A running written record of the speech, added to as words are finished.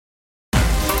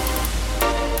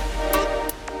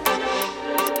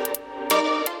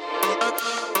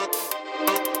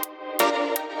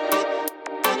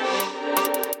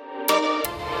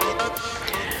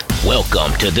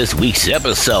welcome to this week's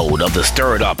episode of the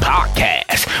Stir It Up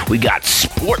Podcast. We got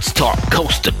sports talk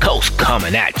coast to coast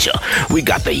coming at you. We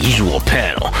got the usual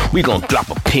panel. We gonna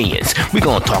drop opinions. We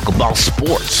gonna talk about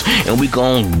sports, and we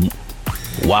gonna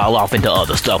wild off into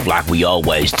other stuff like we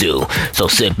always do. So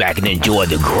sit back and enjoy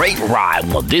the great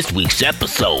ride of this week's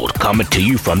episode, coming to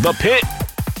you from the pit.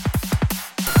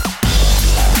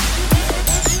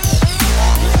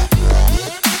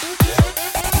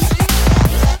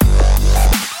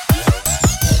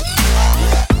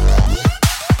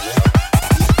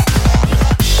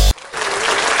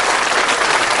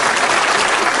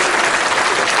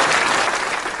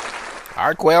 All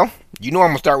right, Quell, you know I'm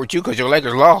going to start with you because your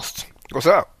Lakers lost. What's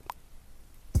up?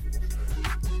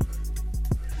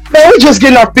 Man, we're just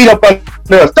getting our feet up under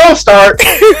us. Don't start.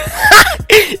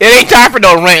 It ain't time for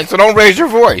no rant, so don't raise your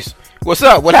voice. What's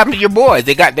up? What happened to your boys?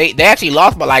 They actually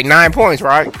lost by like 9 points,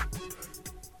 right?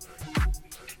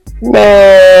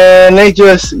 Man, they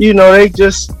just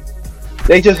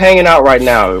hanging out right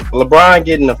now. LeBron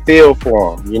getting a feel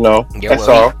for them, Yeah, that's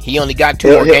well, all. He only got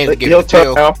 2 more games to get he'll the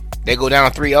feel. turn. They go down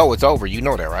 3-0, it's over. You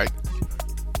know that, right?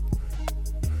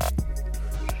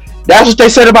 That's what they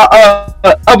said about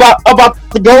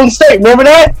the Golden State. Remember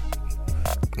that?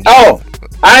 Yeah. Oh,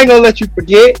 I ain't gonna let you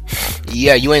forget.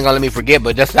 Yeah, you ain't gonna let me forget,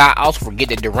 but I also forget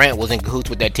that Durant was in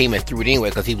cahoots with that team and threw it anyway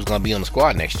because he was gonna be on the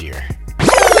squad next year.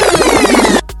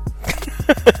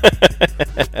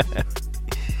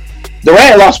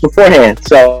 Durant lost beforehand,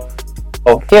 so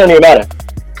it don't even matter.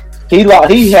 He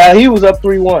lost. He was up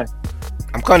 3-1.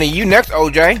 I'm coming to you next,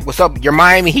 OJ. What's up? Your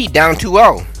Miami Heat down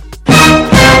 2-0.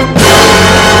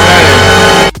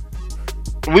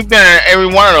 We've been in every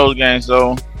one of those games,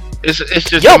 so it's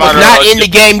just. Y'all was not in the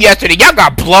game yesterday. Y'all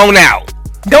got blown out.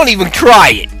 Don't even try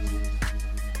it.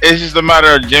 It's just a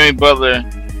matter of Jimmy Butler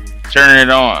turning it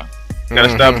on.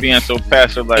 Gotta stop being so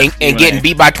passive, like and getting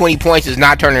beat by 20 points is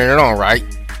not turning it on, right?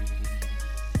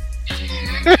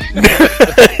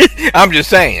 I'm just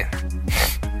saying.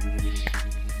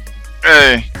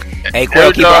 Hey,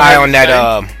 Quell, keep an eye on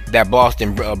that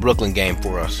Boston Brooklyn game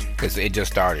for us because it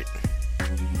just started.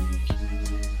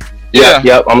 Yeah.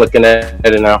 Yep. I'm looking at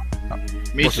it now.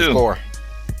 Me What's too. the score?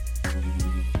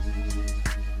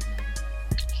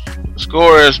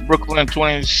 Score is Brooklyn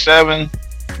 27,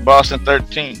 Boston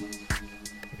 13.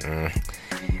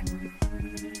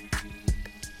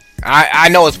 I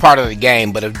know it's part of the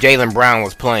game, but if Jaylen Brown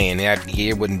was playing,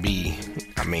 it wouldn't be.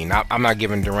 I mean, I'm not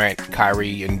giving Durant,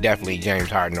 Kyrie, and definitely James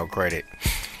Harden no credit.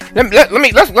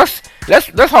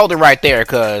 Let's hold it right there,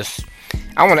 cause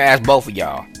I want to ask both of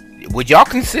y'all: would y'all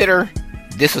consider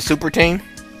this a super team?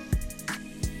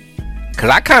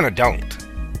 Cause I kind of don't.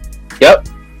 Yep.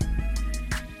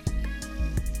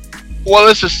 Well,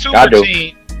 it's a super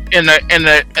team in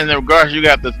the regards you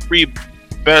got the 3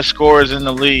 best scorers in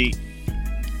the league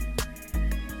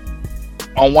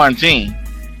on one team.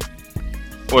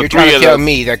 You're trying to tell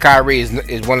me that Kyrie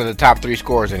is one of the top 3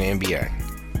 scorers in the NBA.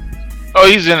 Oh,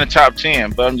 he's in the top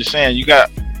 10, but I'm just saying you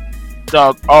got 3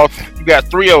 of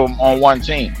them on one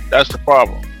team. That's the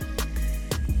problem.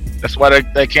 That's why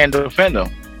they can't defend him.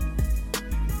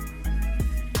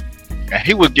 And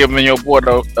he was giving your boy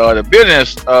the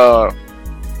business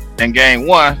in game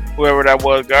 1, whoever that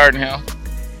was guarding him.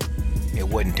 It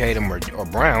wasn't Tatum or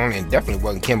Brown, and definitely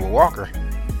wasn't Kemba Walker.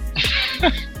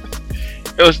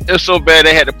 It was so bad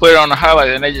they had to put it on the highlight,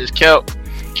 and they just kept.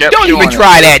 Don't even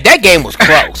try that. That game was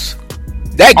close.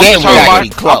 That game was actually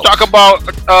close. I'm talking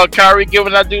about Kyrie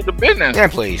giving that dude the business. Yeah,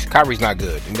 please. Kyrie's not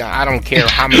good. I don't care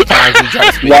how many times we try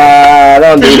to speak. Wow,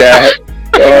 don't do that.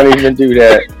 Don't even do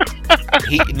that.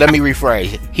 Let me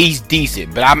rephrase. He's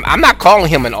decent, but I'm not calling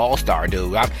him an all-star,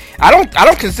 dude. I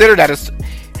don't consider that as.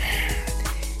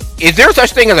 Is there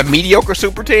such thing as a mediocre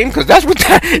super team? Because that's what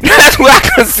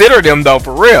I consider them, though,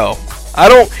 for real.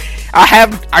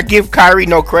 I give Kyrie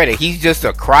no credit. He's just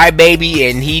a crybaby,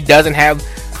 and he doesn't have.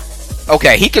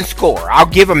 Okay, he can score. I'll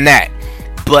give him that.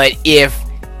 But if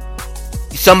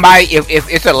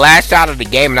it's the last shot of the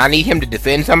game, and I need him to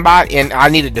defend somebody, and I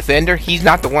need a defender, he's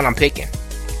not the one I'm picking.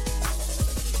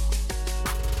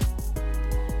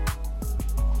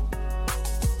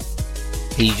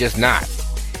 He's just not.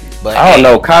 But I don't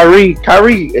know, Kyrie.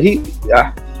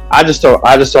 I just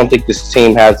don't think this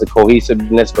team has the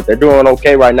cohesiveness. But they're doing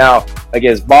okay right now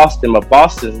against Boston. But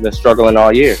Boston's been struggling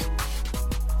all year.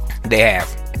 They have.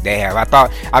 They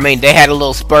had a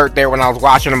little spurt there when I was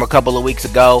watching them a couple of weeks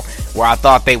ago, where I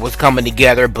thought they was coming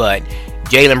together. But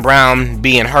Jaylen Brown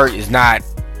being hurt is not.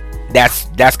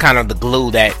 That's kind of the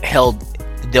glue that held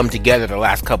them together the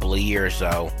last couple of years.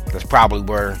 So that's probably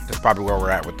where we're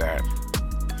at with that.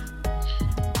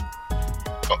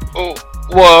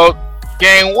 Well,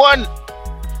 game 1,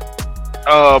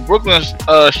 Brooklyn's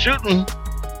shooting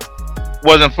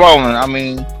wasn't falling. I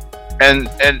mean, and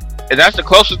that's the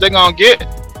closest they're gonna get,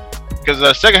 because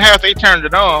the second half they turned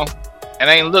it on and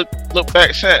ain't look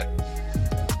back since.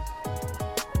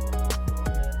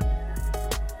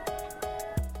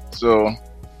 So,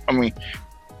 I mean,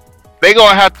 they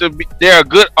gonna have to be. They're a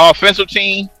good offensive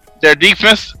team. Their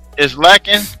defense is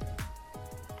lacking,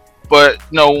 but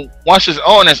once it's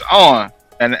on,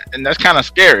 and that's kind of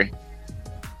scary.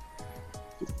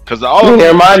 Because all of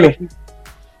them remind me.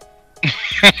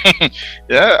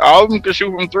 Yeah, all of them can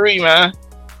shoot from three, man.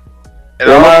 And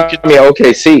remind me of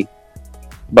OKC,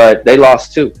 but they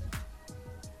lost 2.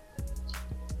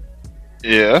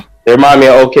 Yeah, they remind me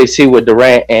of OKC with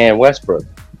Durant and Westbrook.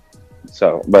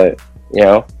 So, but they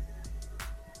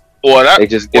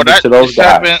just give it to those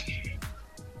guys.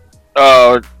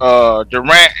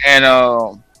 Durant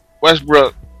and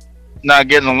Westbrook not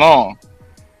getting along.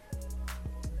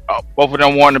 Both of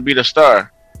them wanting to be the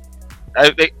star.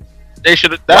 They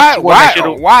should have.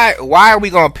 Why are we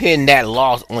gonna pin that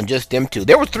loss on just them two?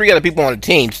 There were 3 other people on the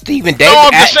team. Steven Davis. No,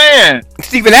 I'm just saying.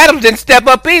 Steven Adams didn't step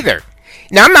up either.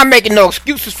 Now I'm not making no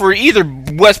excuses for either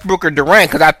Westbrook or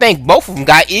Durant, because I think both of them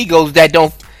got egos that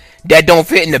don't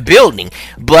fit in the building.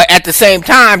 But at the same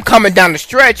time, coming down the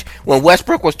stretch, when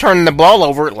Westbrook was turning the ball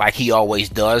over like he always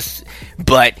does,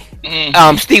 but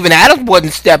Steven Adams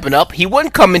wasn't stepping up. He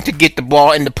wasn't coming to get the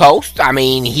ball in the post. I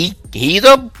mean, he's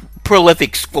a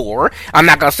prolific scorer. I'm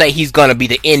not gonna say he's gonna be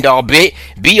the end all be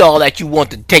all that you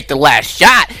want to take the last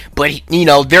shot, but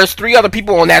there's 3 other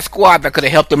people on that squad that could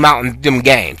have helped him out in them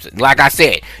games. Like I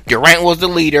said, Durant was the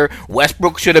leader,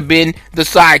 Westbrook should have been the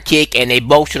sidekick, and they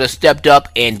both should have stepped up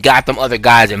and got them other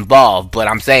guys involved. But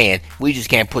I'm saying we just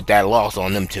can't put that loss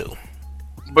on them two.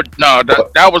 But no,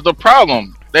 that was the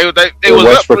problem. They was Westbrook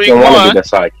up 3-1. Didn't want to be the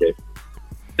sidekick.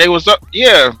 They was up.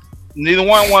 Yeah, neither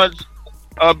one wanted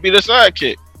to be the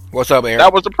sidekick. What's up, Aaron?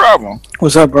 That was the problem.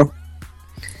 What's up, bro?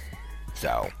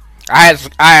 So,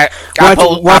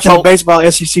 watching the baseball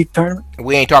SEC tournament.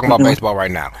 We ain't talking about baseball right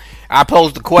now. I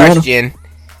posed the question: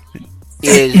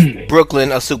 is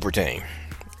Brooklyn a super team?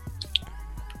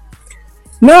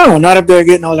 No, not if they're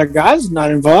getting all their guys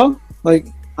not involved.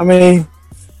 And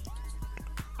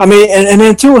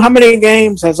then too, how many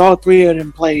games has all 3 of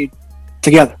them played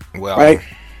together? Well, right?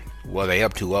 Well, they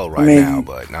up 2-0 now,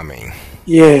 but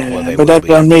yeah, but that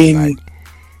doesn't mean.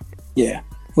 Yeah,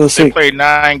 we'll see. They played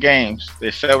 9 games.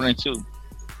 They're 7-2.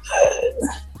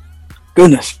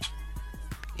 Goodness.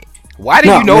 Why did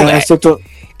you know that?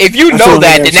 If you know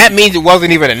that, then that means it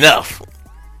wasn't even enough.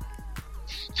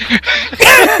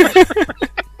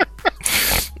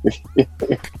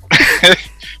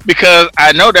 Because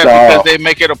I know that because they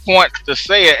make it a point to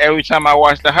say it every time I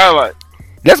watch the highlight.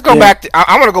 Let's go back.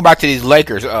 I want to go back to these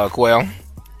Lakers, Quail,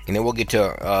 and then we'll get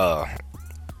to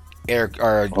Eric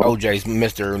or OJ's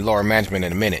Mr. Lower Management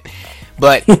in a minute.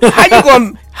 But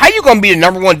how you gonna be the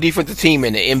number 1 defensive team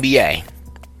in the NBA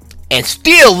and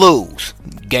still lose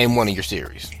game 1 of your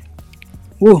series?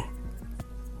 Woo.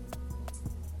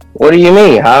 What do you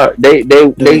mean? How they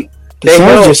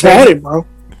Suns just had it, bro.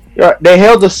 They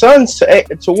held the Suns to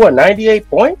what, 98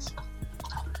 points,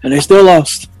 and they still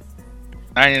lost.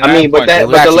 I mean, but the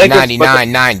Lakers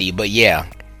 99-90, but yeah.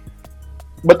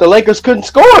 But the Lakers couldn't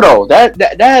score though. That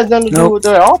has nothing to do with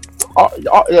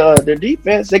their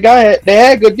defense. They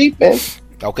had good defense.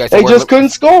 Okay, so they just couldn't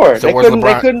score. So where's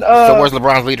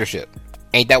LeBron's leadership?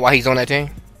 Ain't that why he's on that team?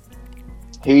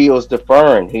 He was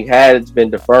deferring. He has been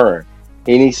deferring.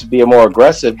 He needs to be more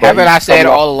aggressive. Haven't I said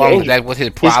all along that was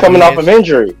his problem? He's coming off of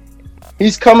injury.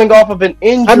 He's coming off of an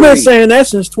injury. I've been saying that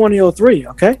since 2003.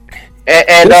 Okay.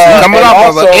 And coming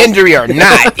off of an injury or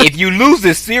not, if you lose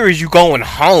this series, you going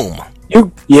home.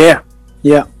 Yeah.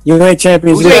 You ain't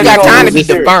champions. You ain't got time to be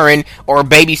deferring or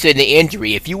babysitting the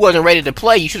injury. If you wasn't ready to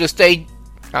play, you should have stayed.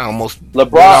 I almost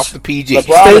off the PG.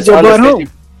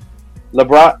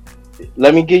 LeBron,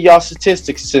 let me give y'all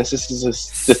statistics since this is a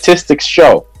statistics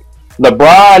show.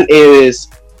 LeBron is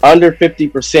under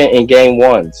 50% in game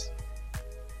 1s.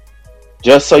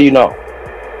 Just so you know.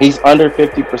 He's under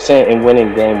 50% in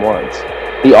winning game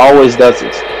 1s. He always does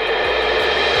this.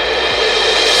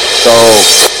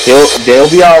 So they'll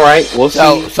be all right. We'll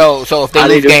see. So if they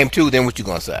lose game 2, then what you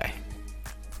gonna say?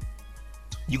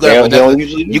 You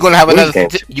gonna have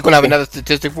another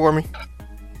statistic for me?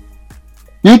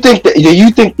 You think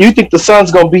the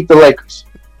Suns gonna beat the Lakers?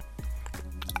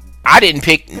 I didn't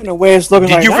pick. The way it's looking.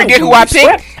 Did you forget who I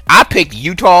picked? I picked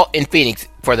Utah and Phoenix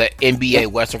for the NBA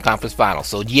Western Conference Finals.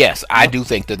 So yes, I do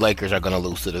think the Lakers are going to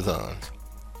lose to the Suns.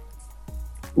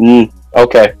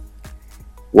 Okay.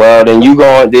 Well, then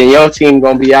your team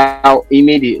gonna be out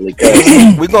immediately.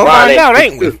 We gonna find out,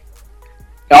 ain't we?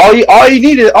 All you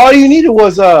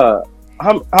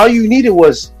needed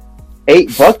was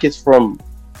 8 buckets from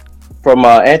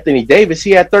Anthony Davis.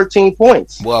 He had 13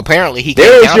 points. Well, apparently he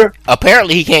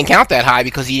can't count that high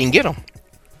because he didn't get them.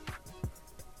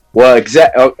 Well,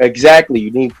 exactly.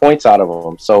 You need points out of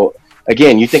him. So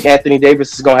again, you think Anthony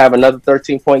Davis is gonna have another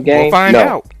 13-point game? We'll find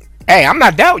out. Hey, I'm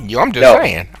not doubting you. I'm just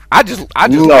saying.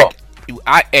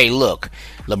 Hey, look.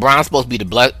 LeBron's supposed to be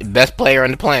the best player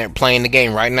in the planet playing the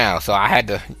game right now. So I had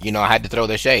to throw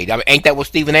the shade. I mean, ain't that what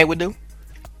Stephen A would do?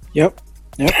 Yep.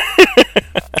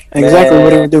 Exactly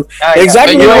what he would do.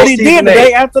 Exactly what he did the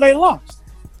day after they lost.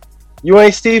 You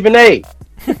ain't Stephen A.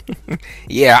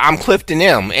 Yeah, I'm Clifton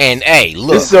M. And hey,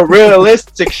 look, this is a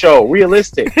realistic show.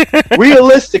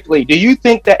 Realistically, do you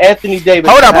think that Anthony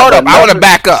Davis? Hold up. I want to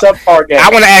back up. I want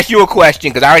to ask you a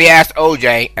question because I already asked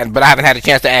OJ, but I haven't had a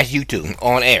chance to ask you two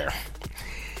on air.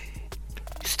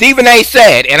 Stephen A.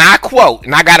 said, and I quote,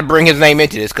 and I got to bring his name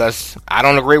into this because I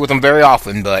don't agree with him very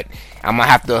often, but I'm gonna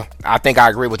have to. I think I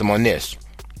agree with him on this.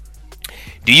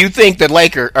 Do you think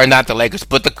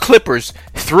the Clippers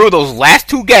threw those last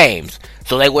 2 games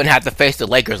so they wouldn't have to face the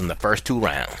Lakers in the first 2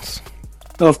 rounds?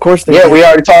 Oh, of course they did. Yeah, we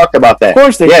already talked about that. Of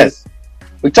course they did.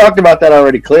 We talked about that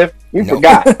already, Cliff. You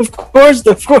forgot. Of course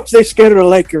they scared of the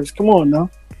Lakers. Come on now.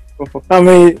 I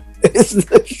mean,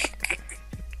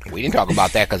 we didn't talk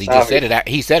about that because he just said it.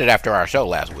 He said it after our show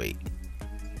last week.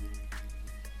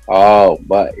 Oh,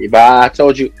 but I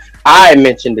told you. I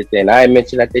mentioned it then. I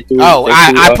mentioned that they threw.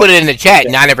 I put it in the chat,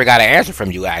 and I never got an answer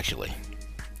from you. Actually,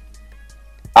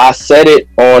 I said it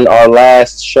on our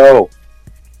last show.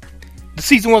 The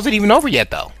season wasn't even over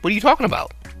yet, though. What are you talking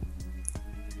about?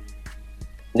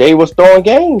 They was throwing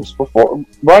games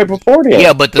right before then.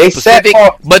 Yeah, but the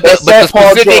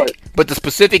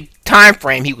specific time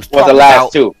frame he was talking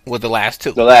about was the last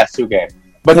two. The last 2 games.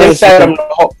 But they sat him.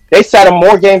 They sat him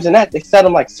more games than that. They sat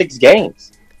him like 6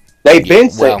 games. They've been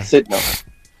sitting them.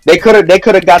 They could have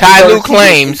got. Ty Lue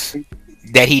claims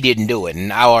that he didn't do it,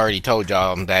 and I already told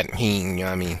y'all that he. You know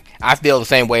what I mean, I feel the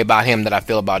same way about him that I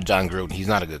feel about John Gruden. He's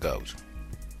not a good coach.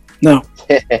 No.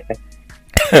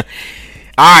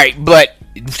 All right, but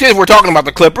since we're talking about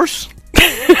the Clippers,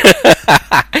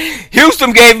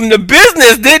 Houston gave him the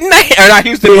business, didn't they? Or not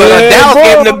Houston, but Dallas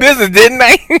gave him the business, didn't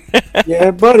they? Yeah,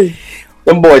 buddy.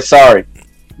 Them boys, sorry.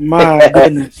 My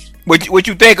goodness. What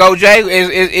you think, OJ?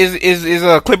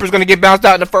 Is Clippers going to get bounced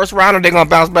out in the first round, or they going to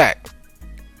bounce back?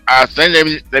 I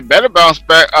think they better bounce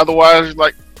back. Otherwise,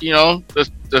 the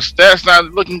stats not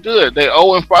looking good. They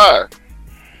 0-5.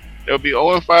 They'll be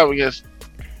 0-5 against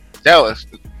Dallas.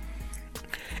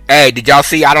 Hey, did y'all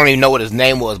see? I don't even know what his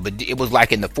name was, but it was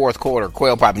like in the fourth quarter.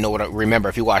 Quail probably remember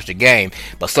if he watched the game.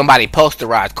 But somebody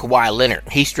posterized Kawhi Leonard.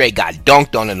 He straight got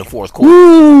dunked on in the fourth quarter.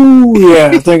 Ooh, yeah,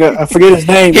 I forget his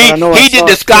name. He did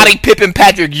the Scottie Pippen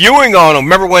Patrick Ewing on him.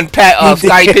 Remember when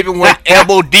Scottie Pippen went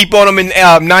elbow deep on him in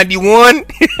 '91?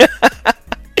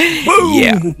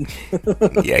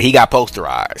 Yeah, he got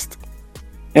posterized.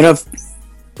 And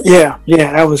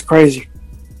that was crazy.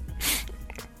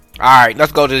 All right,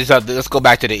 let's go to this. Let's go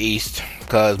back to the East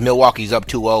because Milwaukee's up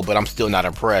 2-0, but I'm still not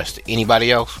impressed.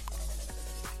 Anybody else?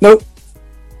 Nope.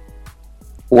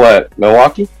 What,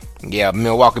 Milwaukee? Yeah,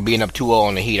 Milwaukee being up 2-0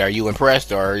 on the Heat. Are you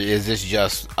impressed, or is this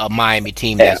just a Miami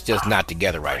team that's just not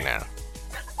together right now?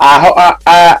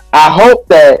 I hope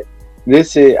that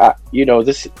this is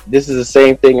this is the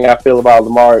same thing I feel about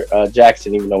Lamar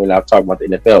Jackson, even though we're not talking about the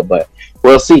NFL, but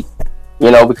we'll see.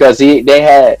 Because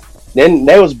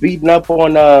they was beating up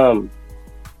on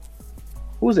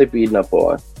who was they beating up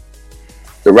on?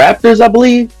 The Raptors, I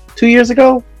believe, 2 years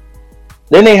ago.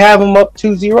 Then they have them up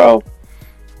 2-0,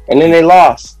 and then they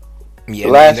lost.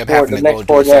 Yeah, they ended up having to go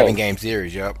to a 7-game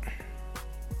series. Yep,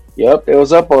 they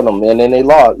was up on them, and then they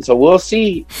lost. So we'll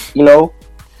see.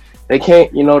 They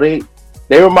can't.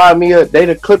 They remind me of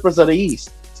the Clippers of the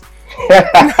East.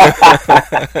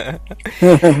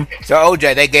 So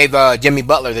OJ, they gave Jimmy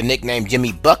Butler the nickname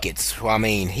Jimmy Buckets. Well, I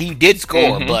mean, he did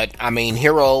score, but I mean,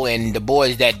 Hero and the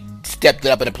boys that stepped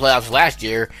up in the playoffs last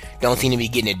year don't seem to be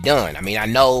getting it done. I mean, I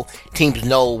know teams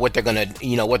know what they're gonna,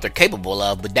 what they're capable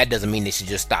of, but that doesn't mean they should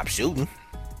just stop shooting.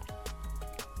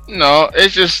 No,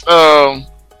 it's just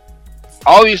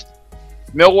all these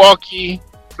Milwaukee,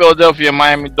 Philadelphia,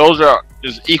 Miami. Those are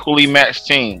just equally matched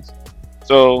teams.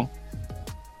 So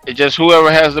it's just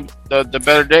whoever has the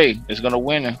better day is going to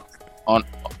win.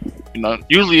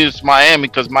 Usually it's Miami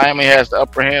because Miami has the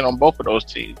upper hand on both of those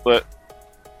teams. But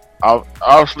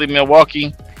obviously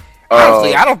Milwaukee.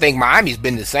 Honestly, I don't think Miami's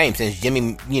been the same since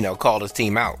Jimmy, called his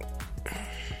team out.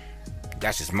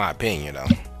 That's just my opinion, though.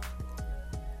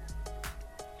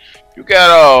 You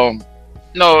got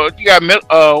you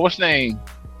got what's his name,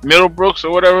 Middlebrooks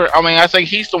or whatever. I mean, I think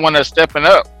he's the one that's stepping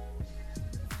up.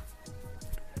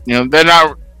 You know, they're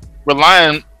not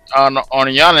relying on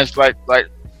Giannis like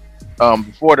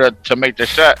before to make the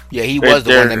shot. Yeah, he was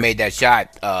the one that made that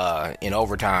shot in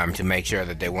overtime to make sure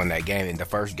that they won that game in the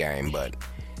first game. But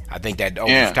I think that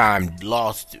overtime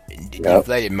loss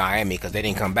deflated Miami because they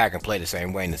didn't come back and play the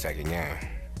same way in the second game.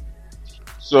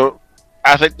 So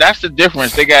I think that's the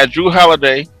difference. They got Drew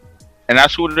Holiday, and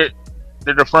that's who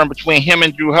they're deferring between him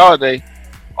and Drew Holiday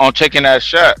on taking that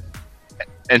shot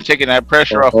and taking that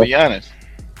pressure off of Giannis.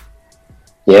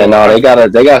 Yeah, no,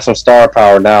 they got some star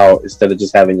power now instead of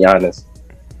just having Giannis.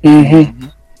 Mm-hmm.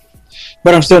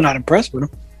 But I'm still not impressed with him.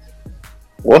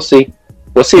 We'll see.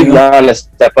 We'll see if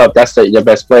Giannis step up. That's your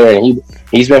best player, and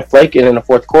he's been flaking in the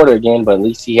fourth quarter again. But at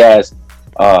least he has,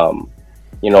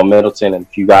 Middleton and a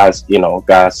few guys,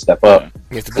 guys step up.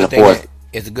 It's a good thing.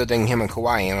 It's a good thing him and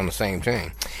Kawhi ain't on the same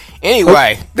team.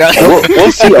 Anyway,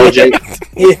 we'll see, OJ.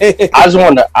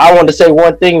 I wanted to say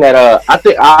one thing that I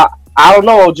don't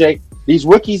know, OJ. These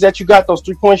rookies that you got, those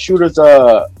 3-point shooters,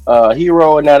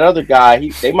 Hero and that other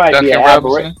guy, they might be an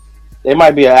aberration. They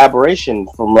might be an aberration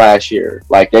from last year.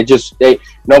 Like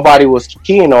nobody was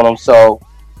keying on them, so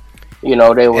they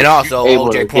were. And also,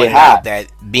 OJ pointed out that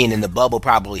being in the bubble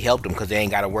probably helped them because they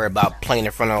ain't got to worry about playing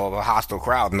in front of a hostile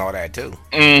crowd and all that too.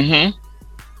 Mm-hmm.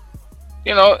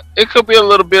 It could be a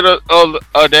little bit of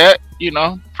that.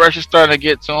 Pressure's starting to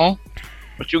get to them,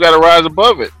 but you got to rise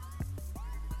above it.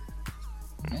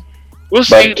 We'll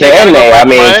see. But can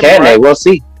they? We'll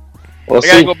see. They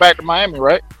gotta go back to Miami,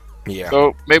 right? Yeah.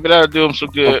 So maybe that'll do them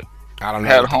some good. I don't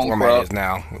know what the format is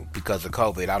now because of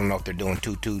COVID. I don't know if they're doing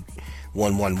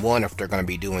 2-2-1-1-1 or if they're going to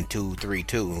be doing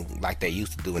 2-3-2 like they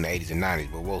used to do in the 80s and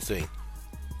 90s, but we'll see.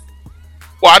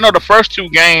 Well, I know the first two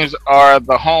games are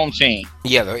the home team.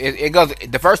 Yeah, it goes.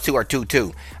 The first two are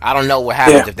 2-2. I don't know what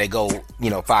happens if they go,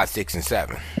 5, 6, and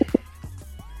 7.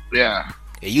 Yeah.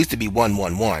 It used to be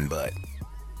 1-1-1, but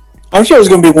I'm sure it's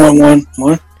going to be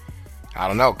 1-1-1. I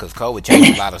don't know because COVID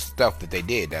changed a lot of stuff that they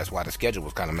did. That's why the schedule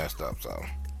was kind of messed up. So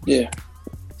yeah.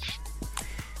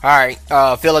 All right,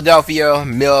 Philadelphia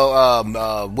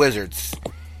Wizards.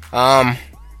 I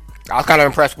was kind of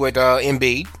impressed with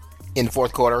Embiid in the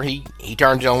fourth quarter. He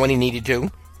turned it on when he needed to.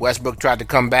 Westbrook tried to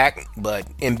come back, but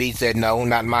Embiid said no,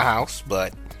 not in my house.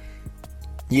 But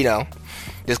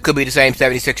this could be the same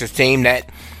 76ers team that,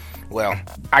 well,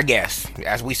 I guess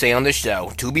as we say on this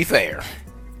show, to be fair,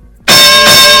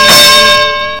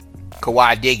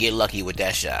 Kawhi did get lucky with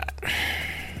that shot.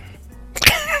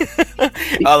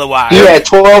 Otherwise, he had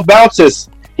 12 bounces.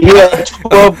 He had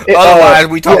 12. Otherwise,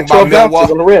 we talking about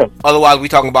Milwaukee on the rim. Otherwise, we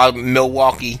talking about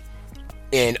Milwaukee,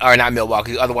 or not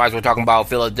Milwaukee. Otherwise, we're talking about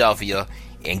Philadelphia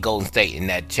and Golden State in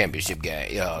that championship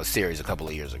game series a couple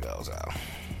of years ago.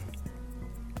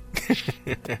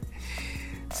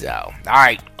 So, all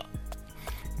right,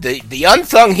 the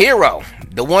unsung hero,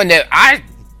 the one that I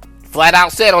flat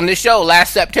out said on this show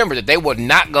last September that they were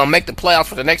not going to make the playoffs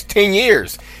for the next 10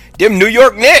 years. Them New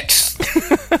York Knicks.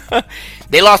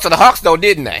 They lost to the Hawks, though,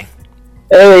 didn't they?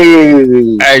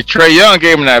 Hey, Trae Young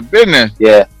gave him that business.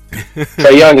 Yeah.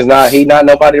 Trae Young is not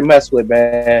nobody to mess with,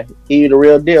 man. He the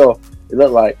real deal, it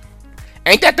looked like.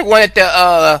 Ain't that the one that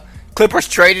the Clippers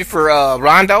traded for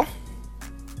Rondo?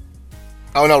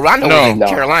 Oh, no, Rondo was in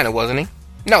Carolina, wasn't he?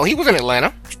 No, he was in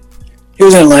Atlanta. He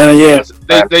was in Atlanta, yeah.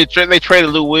 They traded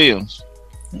Lou Williams.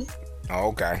 Oh,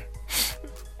 okay.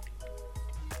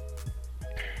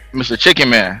 Mr. Chicken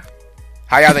Man.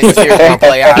 How y'all think the series gonna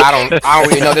play out? I don't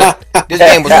really know. This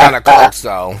game was kind of close,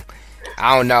 so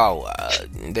I don't know.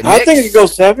 I think it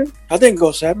goes 7.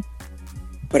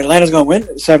 But Atlanta's gonna win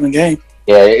the 7th game.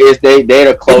 Yeah,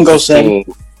 they're the closest team.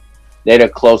 They're the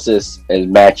closest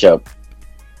in matchup.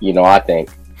 I think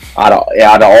out of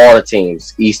all the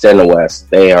teams, East and the West,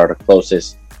 they are the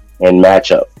closest in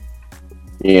matchup.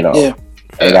 Yeah.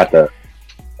 They got the.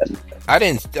 I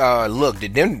didn't look.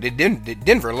 Did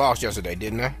Denver lost yesterday,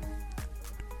 didn't they?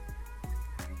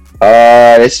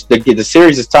 The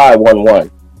series is tied 1-1,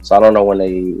 so I don't know when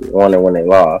they won and when they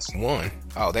lost.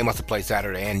 Oh, they must have played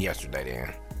Saturday and yesterday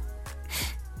then.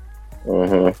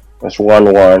 It's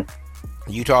 1-1.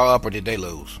 Utah up or did they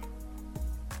lose?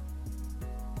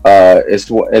 It's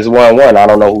 1-1. I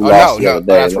don't know who lost the other day.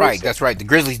 That's right. That's right. The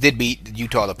Grizzlies did beat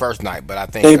Utah the first night, but I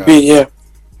think they beat. Yeah.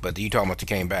 But the Utah must have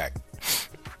came back.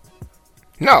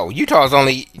 No, Utah's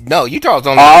only. I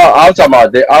was talking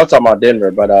about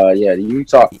Denver, but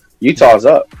Utah's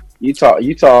up. Utah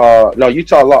Utah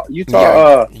lost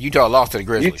to the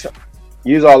Grizzlies.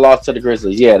 Utah lost to the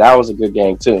Grizzlies. Yeah, that was a good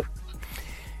game too.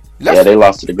 Yeah, they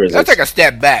lost to the Grizzlies. Let's take a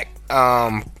step back.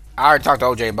 I already talked to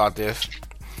OJ about this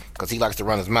because he likes to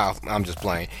run his mouth. I'm just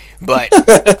playing. But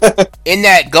in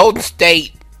that Golden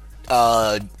State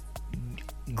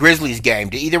Grizzlies game,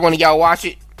 did either one of y'all watch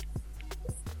it?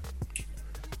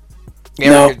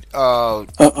 No.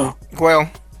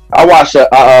 Well, I watched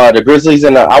the Grizzlies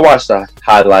and I watched the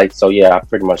highlights. So yeah, I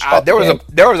pretty much. there was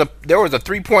a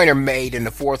 3-pointer made in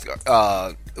the fourth.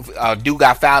 Dude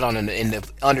got fouled on in the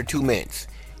under 2 minutes.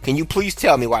 Can you please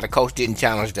tell me why the coach didn't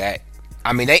challenge that?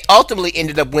 I mean, they ultimately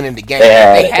ended up winning the game.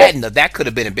 They hadn't. That could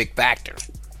have been a big factor.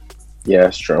 Yeah,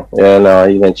 it's true. Yeah, no,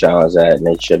 he didn't challenge that, and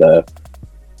they should have.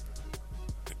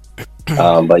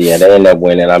 But yeah, they ended up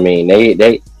winning. I mean,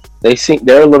 they seem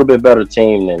they're a little bit better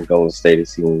team than Golden State. It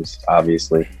seems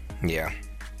obviously. Yeah.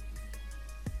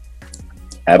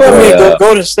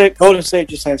 Golden State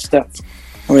just had Steph.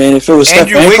 I mean, if it was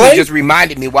Andrew Steph Wiggins just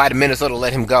reminded me why the Minnesota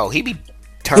let him go. He be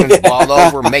turning the ball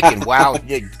over,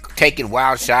 taking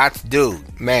wild shots,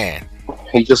 dude. Man,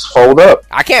 he just fold up.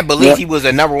 I can't believe he was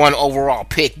a number 1 overall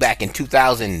pick back in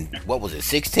 2000. What was it?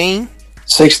 16.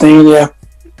 16, yeah.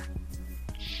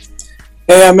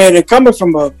 Hey, I mean, coming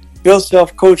from a Bill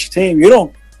Self-coach team,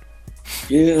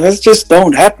 that just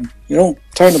don't happen. You don't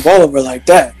turn the ball over like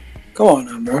that. Come on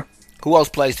now, bro. Who else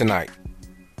plays tonight?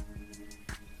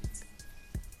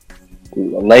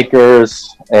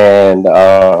 Lakers and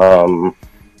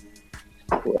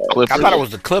Clippers. I thought it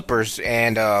was the Clippers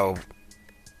and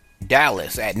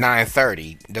Dallas at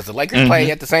 9:30. Does the Lakers play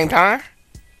at the same time?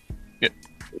 Yeah,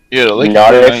 the Lakers.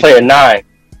 No, they play at 9.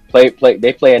 They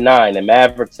play at 9. The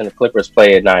Mavericks and the Clippers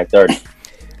play at 9:30.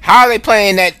 How are they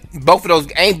playing that? Both of those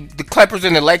ain't the Clippers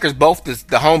and the Lakers both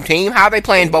the home team? How are they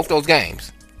playing both those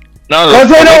games? No, because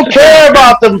they don't care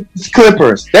about the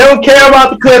Clippers. They don't care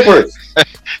about the Clippers.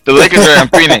 The Lakers are in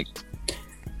Phoenix.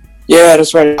 Yeah,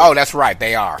 that's right. Oh, that's right.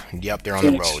 They are. Yep, they're on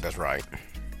the road. That's right.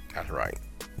 That's right.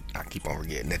 I keep on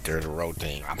forgetting that they're the road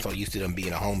team. I'm so used to them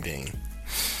being a home team.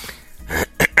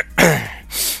 All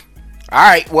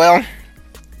right, well,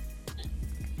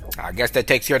 I guess that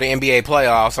takes care of the NBA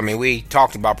playoffs. I mean, we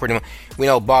talked about pretty much. We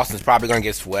know Boston's probably going to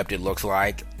get swept, it looks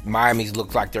like. Miami's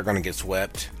looks like they're going to get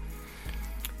swept.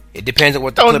 It depends on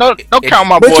what the don't count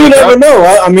my boys. But you never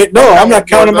know. I mean, no, I'm not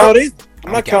counting them out either.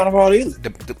 I'm not counting them out either.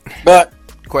 But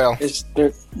Quell,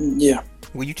 yeah.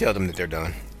 Will you tell them that they're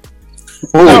done?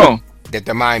 No. That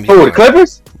the Miami's done. The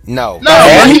Clippers? No.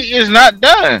 No, he is not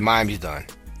done. Miami's done.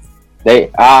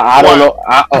 I don't know.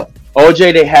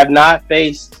 OJ, they have not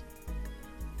faced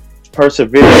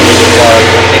perseverance.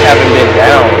 They haven't been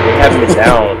down. They haven't been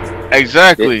down.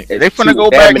 Exactly. They finna go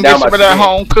back and get some of that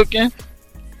home cooking.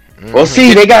 Mm-hmm. Well,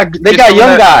 see, they got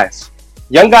young guys.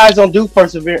 Young guys don't do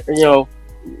persevere. They don't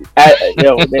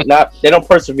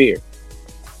persevere.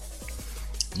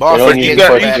 You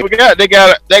forgot they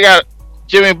got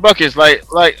Jimmy buckets like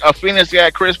Phoenix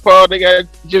got Chris Paul. They got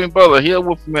Jimmy Butler. He'll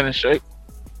whoop him in shape.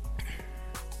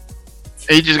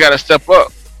 He just got to step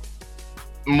up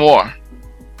more.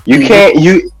 You can't.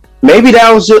 Maybe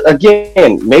that was just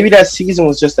again. Maybe that season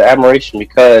was just an admiration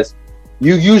because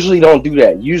you usually don't do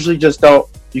that. You usually just don't.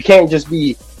 You can't just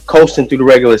be coasting through the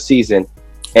regular season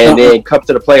and then come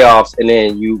to the playoffs and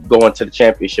then you go into the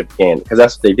championship again because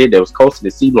that's what they did. They was coasting.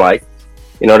 It seemed like,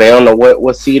 they don't know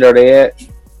what seed are they at.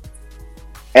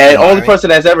 And the only person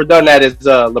that's ever done that is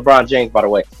LeBron James, by the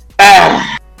way.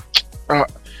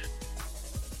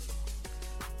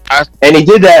 And he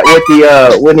did that with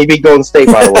the when he beat Golden State,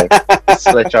 by the way. Just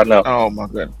to let y'all know. Oh my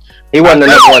goodness. He wasn't the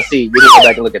number 1 seed. You need to go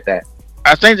back and look at that.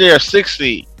 I think they're 6th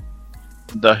seed,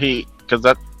 the Heat, because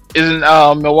that isn't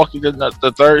Milwaukee the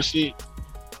 3rd seed.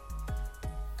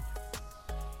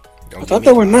 I thought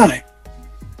they were 9.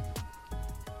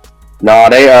 No,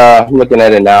 they I'm looking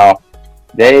at it now.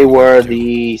 They were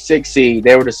the 6th seed.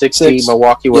 They were the 6th seed.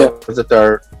 Milwaukee was the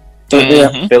 3rd.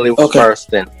 Yeah. Philly was 1st.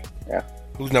 Then,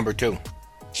 who's number 2?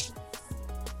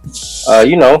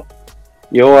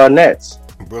 Your Nets.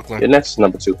 Brooklyn. Your Nets is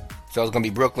number 2. So it's gonna be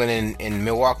Brooklyn and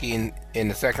Milwaukee in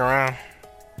the second round.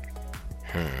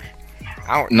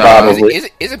 I don't know. Probably.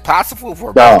 Is it possible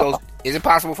for both those? Is it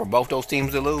possible for both those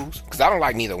teams to lose? Because I don't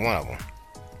like neither one of them.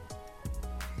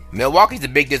 Milwaukee's a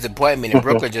big disappointment, and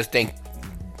Brooklyn just think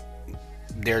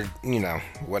they're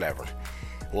whatever.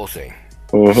 We'll see.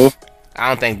 Mm-hmm. I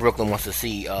don't think Brooklyn wants to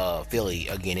see Philly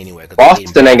again anyway.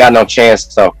 Boston ain't got no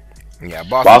chance, so. Yeah,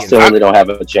 Boston really don't have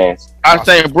a chance. I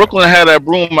think Brooklyn had that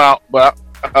broom out, but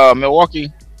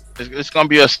Milwaukee, it's going to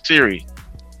be a series.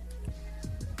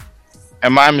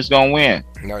 And Miami's going to win.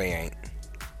 No, they ain't.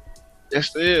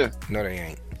 Yes, they is. No, they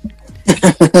ain't.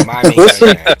 Miami ain't.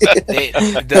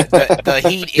 The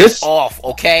heat is off,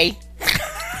 okay?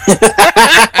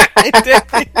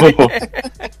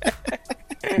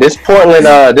 This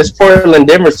Portland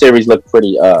Denver series look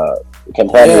pretty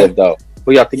competitive though.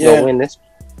 Who y'all think will win this?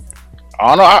 I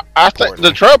don't know. I think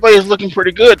the Trailblazers looking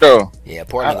pretty good though. Yeah,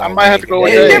 Portland. I might have to go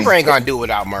with Denver ain't gonna do it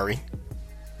without Murray.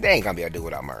 They ain't gonna be able to do it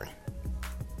without Murray.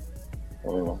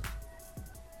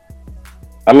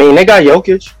 I mean, they got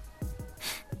Jokic.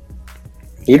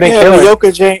 He been killing.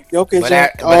 Jokic ain't.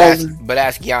 But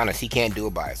ask Giannis. He can't do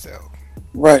it by himself.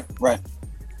 Right.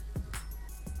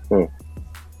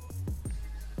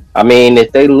 I mean,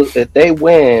 if they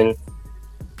win,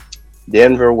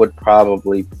 Denver would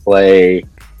probably play.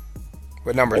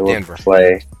 What number is Denver?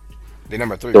 Play. The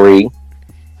number 3. 3.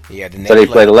 Yeah. Then they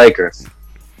play the Lakers.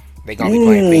 They gonna be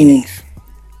playing Phoenix.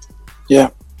 Yeah.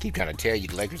 Keep trying to tell you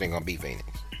the Lakers ain't gonna beat Phoenix.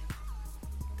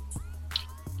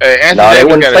 Hey, no, they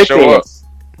wouldn't play Phoenix.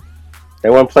 They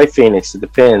wouldn't play Phoenix. It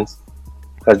depends.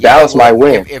 Because Dallas might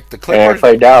win. If the Clippers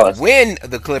play Dallas, when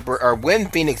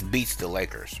Phoenix beats the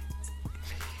Lakers,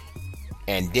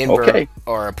 and Denver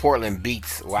or Portland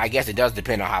beats, well, I guess it does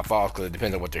depend on how it falls because it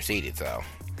depends on what they're seeded. So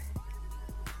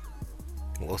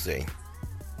we'll see.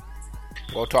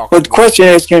 We'll talk. But the question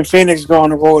is, can Phoenix go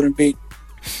on the road and beat?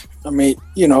 I mean,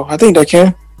 I think they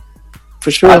can,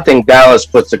 for sure. I think Dallas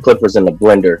puts the Clippers in the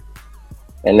blender,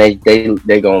 and they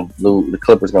gonna lose. The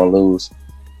Clippers gonna lose.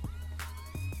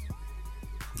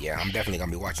 Yeah, I'm definitely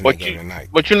gonna be watching that game tonight.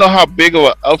 But you know how big of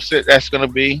an upset that's gonna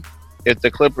be if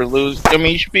the Clippers lose. I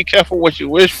mean, you should be careful what you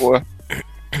wish for.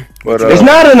 But it's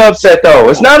not an upset though.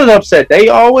 It's not an upset. They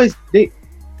always.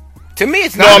 To me,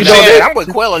 it's not. I'm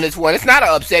with Quill on this one. It's not an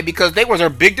upset because they was a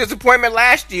big disappointment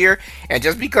last year, and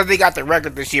just because they got the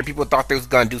record this year, people thought they was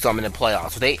gonna do something in the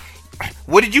playoffs. So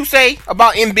what did you say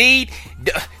about Embiid?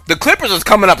 The Clippers is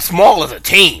coming up small as a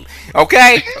team,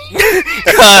 okay?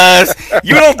 Because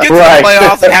you don't get to the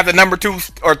playoffs and have the number 2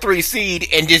 or 3 seed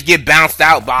and just get bounced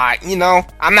out by,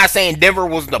 I'm not saying Denver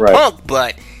was the punk,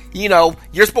 but,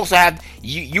 you're supposed to have,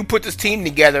 you put this team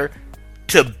together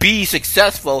to be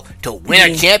successful, to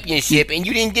win a championship, and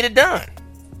you didn't get it done.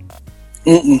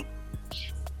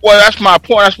 Well, that's my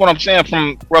point. That's what I'm saying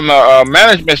from a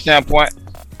management standpoint.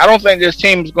 I don't think this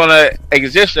team is going to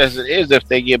exist as it is if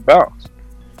they get bounced.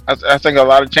 I think a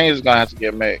lot of changes are going to have to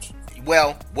get made.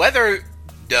 Well, whether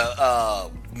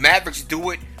the Mavericks do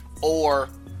it or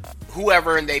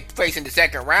whoever they face in the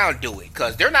second round do it,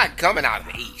 because they're not coming out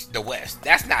of the West.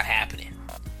 That's not happening.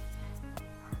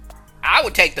 I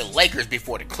would take the Lakers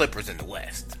before the Clippers in the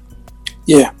West.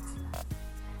 Yeah.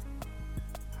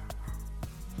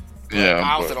 Yeah.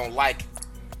 I also don't like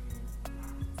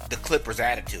the Clippers'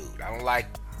 attitude. I don't like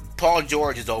Paul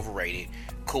George is overrated.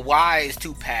 Kawhi is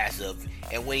too passive,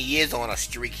 and when he is on a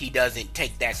streak, he doesn't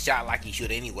take that shot like he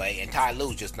should anyway. And Ty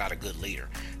Lue's just not a good leader.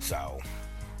 So,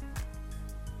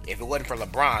 if it wasn't for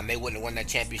LeBron, they wouldn't have won that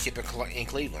championship in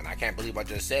Cleveland. I can't believe I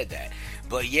just said that,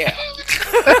 but yeah.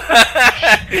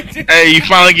 Hey, you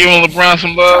finally giving LeBron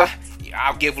some love?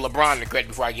 I'll give LeBron the credit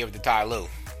before I give it to Ty Lue.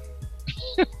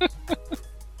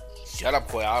 Shut up,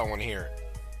 Quay. I don't want to hear it.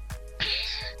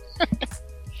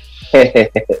 Hey,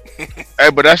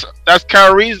 but that's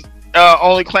Kyrie's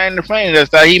only claim to fame. That's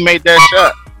that he made that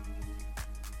shot.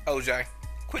 OJ,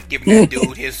 quit giving that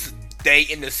dude his day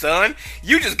in the sun.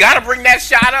 You just got to bring that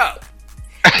shot up.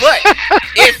 But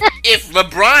if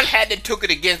LeBron hadn't took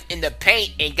it in the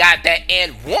paint and got that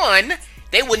and won,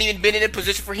 they wouldn't even been in a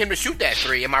position for him to shoot that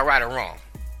 3. Am I right or wrong?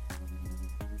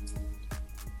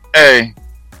 Hey,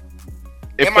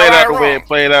 it played out the way it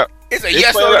played out. It's a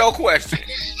yes or no question.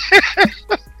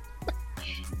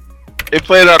 It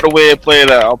played out the way it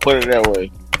played out. I'll put it that way.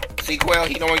 See, Quell,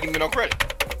 he don't want to give me no credit.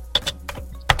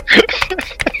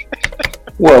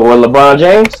 What, LeBron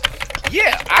James?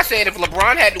 Yeah, I said if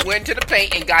LeBron had to win to the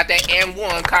paint and got that and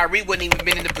won, Kyrie wouldn't even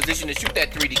been in the position to shoot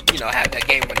that 3 to, have that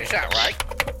game-winning shot, right?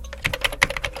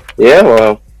 Yeah,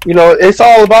 well, it's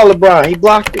all about LeBron. He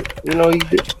blocked it. He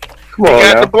did. Come on, he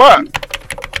got now. the block.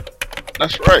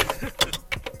 That's right.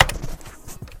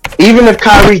 Even if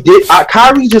Kyrie did,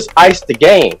 Kyrie just iced the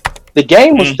game. The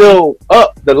game was still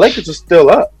up. The Lakers are still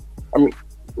up. The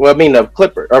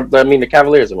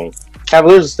Cavaliers.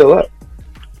 Cavaliers are still up.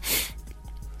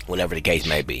 Whatever the case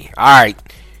may be. All right.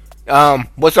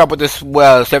 What's up with this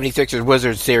 76ers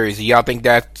Wizards series? Do y'all think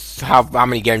that's how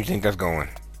many games you think that's going?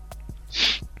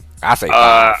 I say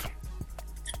 5.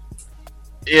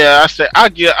 Yeah, I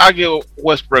give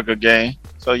Westbrook a game.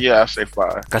 So yeah, I say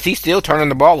 5. Because he's still turning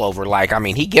the ball over.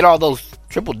 He get all those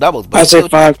triple doubles, but I say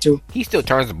 5 too. He still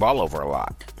turns the ball over a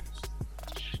lot.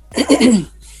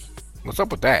 What's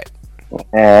up with that?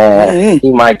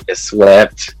 He might get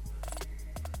swept.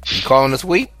 You calling a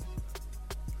sweep?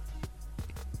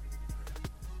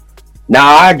 Nah,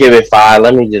 I give it 5.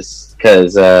 Let me just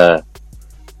because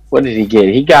what did he get?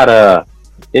 He got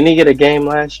didn't he get a game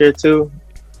last year too?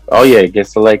 Oh yeah,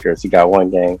 against the Lakers, he got one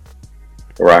game.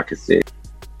 The Rockets did.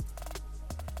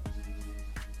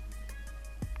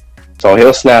 So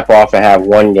he'll snap off and have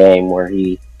one game where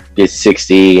he gets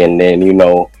 60, and then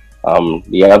the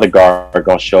other guard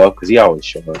gonna show up because he always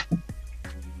show up.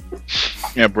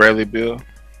 Yeah, Bradley Beal.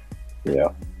 Yeah,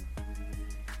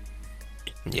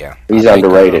 Yeah, he's I think,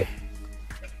 underrated.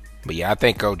 But yeah, I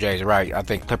think OJ's right. I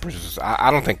think Clippers is. I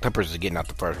don't think Clippers is getting out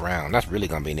the first round. That's really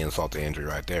gonna be an insult to injury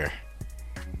right there.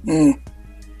 Mm.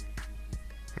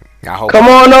 I hope. Come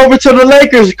on over to the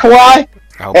Lakers, Kawhi.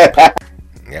 I hope.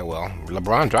 Yeah, well,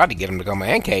 LeBron tried to get him to come,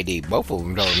 and KD, both of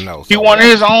them don't know. He wanted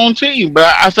his own team,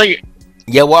 but I think.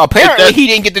 Yeah, well, apparently he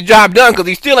didn't get the job done because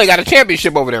he still ain't got a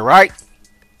championship over there, right?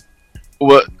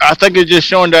 Well, I think it's just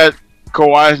showing that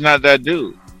Kawhi's not that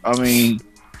dude. I mean,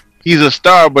 he's a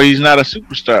star, but he's not a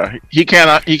superstar. He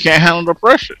can't handle the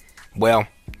pressure. Well,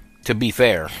 to be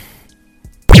fair,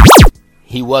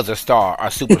 he was a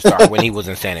superstar when he was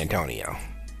in San Antonio.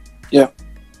 Yeah.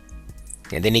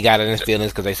 And then he got in his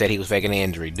feelings because they said he was faking an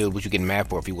injury. Dude, what you getting mad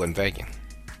for if he wasn't faking?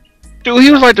 Dude,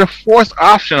 he was like the fourth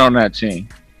option on that team.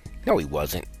 No, he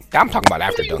wasn't. I'm talking about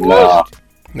after Duncan. No.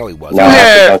 No, he wasn't.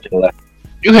 No,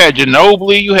 You had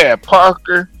Ginobili, you had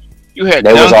Parker, you had.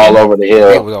 They was all over the hill.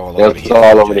 They was all over the hill.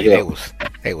 All over the hill.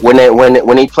 They was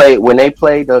When they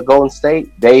played Golden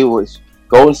State,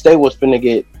 Golden State was finna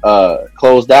get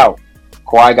closed out.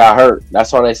 Kawhi got hurt.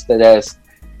 That's why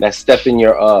that's step in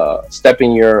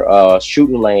your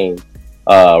shooting lane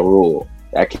rule.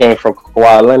 That came from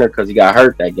Kawhi Leonard because he got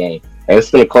hurt that game. And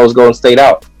it's finna close Golden State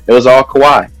out. It was all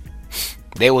Kawhi.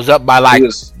 They was up by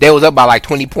like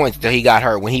 20 points until he got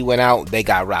hurt. When he went out, they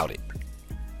got routed.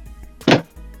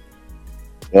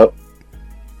 Yep.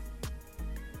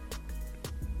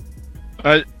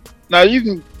 Now you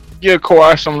can give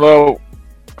Kawhi some love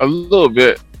a little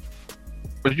bit,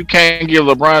 but you can't give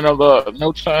LeBron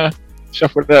no time,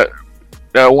 except for that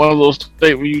one little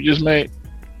statement you just made.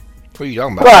 What are you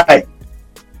talking about? Right.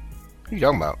 What are you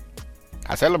talking about?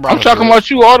 I said LeBron. I'm talking about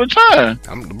you all the time.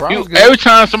 Every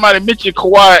time somebody mentions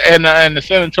Kawhi and the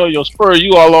San Antonio Spurs,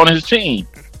 you all on his team.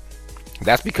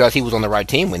 That's because he was on the right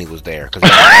team when he was there.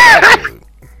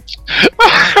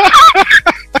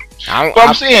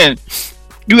 I'm saying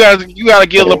you gotta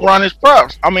give LeBron his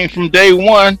props. I mean, from day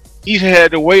one, he's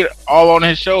had the weight all on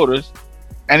his shoulders,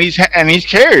 and he's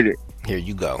carried it. Here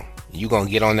you go. You gonna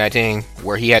get on that team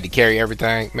where he had to carry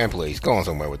everything? Man, please go on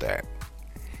somewhere with that.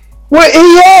 Well,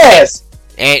 he has.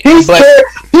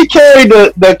 He carried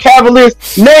the Cavaliers.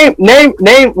 Name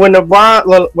when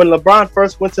LeBron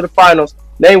first went to the finals.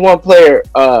 Name one player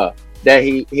that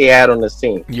he had on this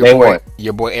team.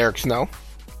 Your boy Eric Snow.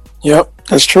 Yep,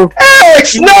 that's true. Eric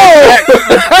Snow.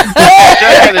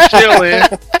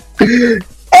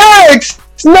 Eric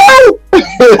Snow.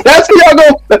 That's who y'all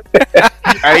go.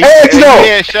 Eric Snow. He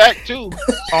had Shaq too.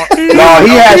 No,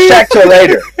 he had Shaq till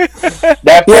later.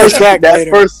 That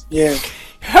first. Yeah.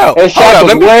 Hold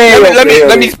on.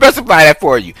 Let me specify that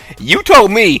for you. You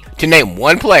told me to name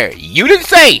one player. You didn't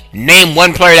say name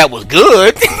one player that was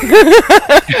good.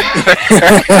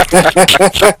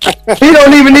 He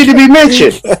don't even need to be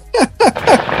mentioned.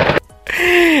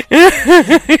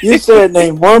 You said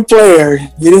name one player.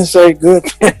 You didn't say good.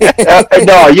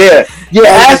 No, yeah.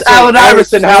 Ask Allen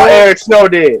Iverson how Eric Snow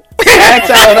did. Ask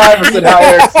Allen Iverson how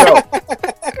Eric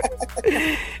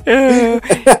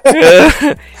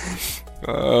Snow.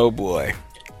 Oh boy!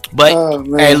 But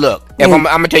hey, look, if I'm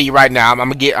gonna tell you right now, I'm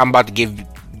about to give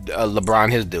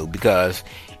LeBron his due, because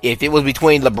if it was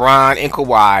between LeBron and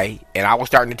Kawhi, and I was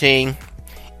starting the team,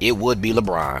 it would be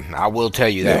LeBron. I will tell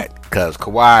you that, because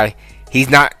Kawhi, he's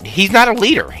not a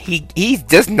leader. He's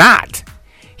just not.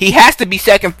 He has to be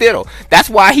second fiddle. That's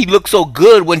why he looked so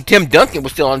good when Tim Duncan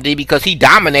was still on D, because he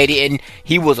dominated and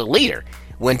he was a leader.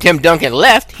 When Tim Duncan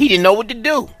left, he didn't know what to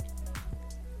do.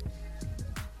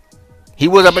 He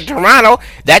was up in Toronto.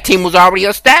 That team was already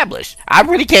established. I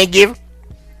really can't give.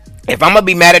 If I'm going to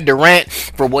be mad at Durant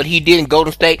for what he did in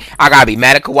Golden State, I got to be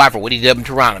mad at Kawhi for what he did up in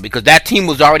Toronto, because that team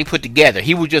was already put together.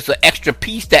 He was just an extra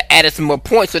piece that added some more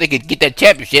points so they could get that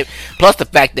championship, plus the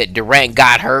fact that Durant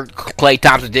got hurt, Klay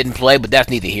Thompson didn't play, but that's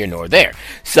neither here nor there.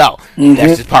 So,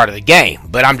 that's just part of the game.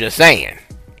 But I'm just saying,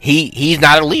 he's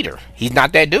not a leader. He's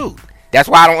not that dude. That's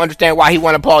why I don't understand why he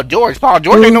wanted Paul George. Paul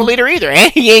George ain't no leader either,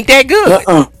 and he ain't that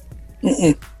good.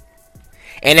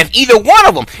 And if either one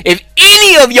of them, if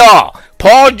any of y'all,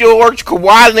 Paul George,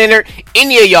 Kawhi Leonard,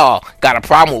 any of y'all got a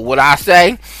problem with what I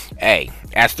say, hey,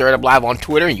 at Stir It Up Live on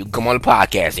Twitter, and you can come on the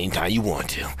podcast anytime you want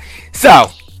to. So,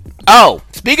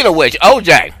 speaking of which,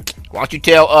 OJ, Why don't you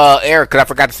tell Eric? Because I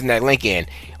forgot to send that link in.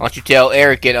 Why don't you tell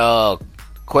Eric and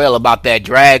Quail about that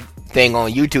drag thing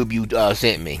on YouTube you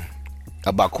sent me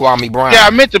about Kwame Brown? Yeah, I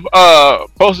meant to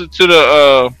post it to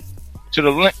the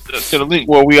link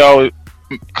where we all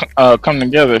come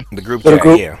together. The group The chat,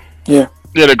 group? yeah.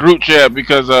 Yeah, the group chat,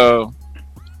 because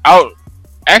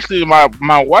actually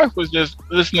my wife was just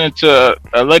listening to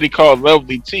a lady called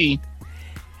Lovely T.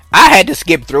 I had to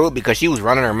skip through it because she was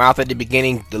running her mouth at the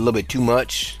beginning a little bit too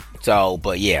much. So,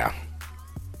 but yeah.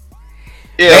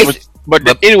 Yeah, Basi- but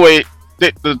anyway,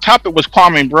 the topic was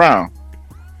Kwame Brown.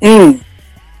 Mm.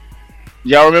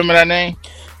 Y'all remember that name?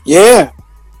 Yeah.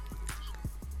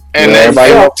 And Yeah, then-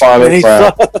 everybody know Kwame And he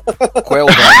Brown. sucked. Quail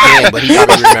was on again, but he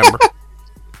probably remember.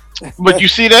 but you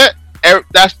see that?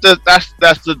 That's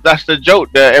the joke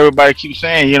that everybody keeps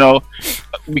saying,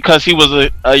 because he was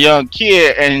a young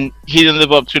kid and he didn't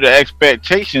live up to the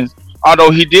expectations, although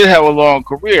he did have a long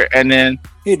career. And then,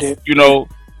 He did. he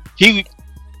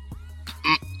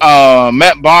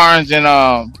Matt Barnes and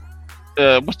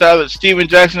what's the other, Steven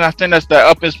Jackson, I think that's the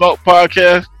Up in Smoke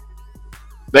podcast.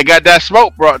 They got that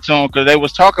smoke brought to him because they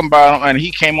was talking about him, and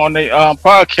he came on the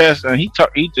podcast and he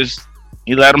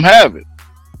let him have it.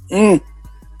 Mm.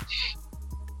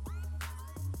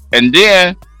 And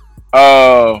then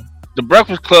the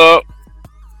Breakfast Club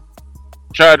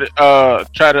tried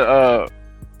to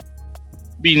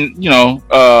be,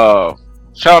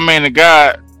 Charlamagne the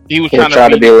God. He was He trying tried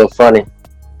to be a little funny.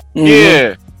 Mhm.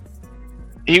 yeah.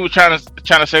 He was trying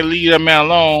to say leave that man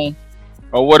alone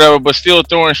or whatever, but still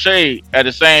throwing shade at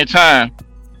the same time.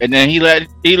 And then he let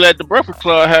the Breakfast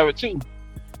Club have it too.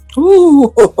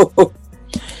 Ooh.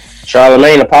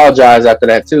 Charlamagne apologized after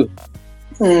that too.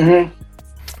 Mm-hmm.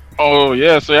 Oh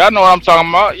yeah, so I know what I'm talking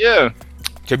about. Yeah.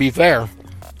 To be fair,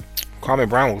 Kwame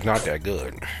Brown was not that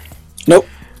good. Nope.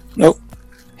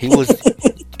 He was,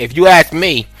 if you ask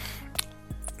me,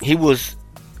 he was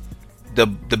the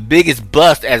biggest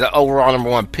bust as an overall number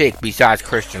 1 pick besides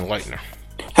Christian Laettner.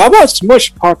 How about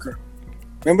Smush Parker?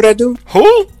 Remember that dude?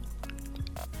 Who?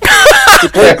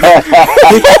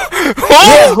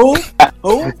 Yeah, who?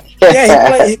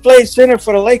 Yeah, he played center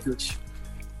for the Lakers.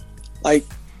 Like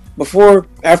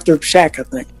after Shaq, I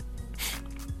think.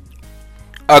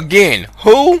 Again,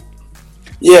 who?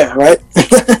 Yeah, right.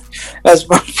 That's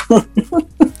my.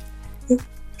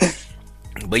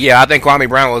 But yeah, I think Kwame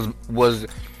Brown was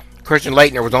Christian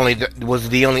Laettner was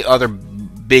the only other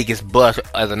biggest bust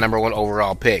as a number 1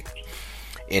 overall pick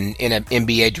in an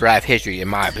NBA draft history, in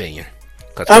my opinion.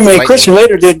 Christian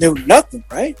Laettner didn't do nothing,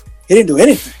 right? He didn't do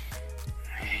anything.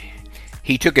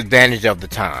 He took advantage of the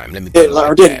time. Let me put it Or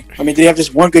like did that. he? I mean, did he have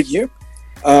just one good year?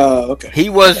 Okay. He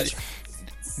was.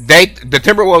 The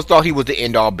Timberwolves thought he was the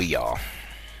end all be all.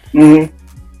 Mm-hmm.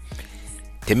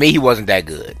 To me, he wasn't that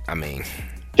good. I mean,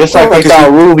 Just like they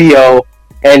thought Rubio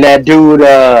and that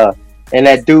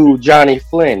dude Johnny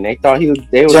Flynn. They thought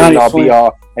they was Johnny an all Flynn. be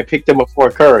all and picked him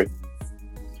before Curry.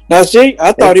 Now, see,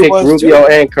 I They thought he picked was Rubio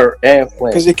too, and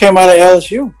Flynn. because he came out of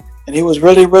LSU and he was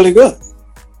really, really good.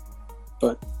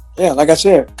 But yeah, like I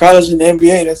said, college and the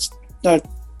NBA, that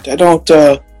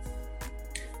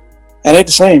ain't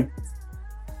the same.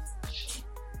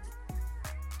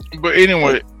 But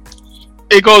anyway,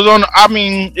 it goes on.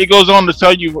 It goes on to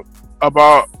tell you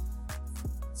about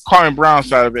Kwame Brown's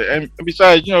side of it. And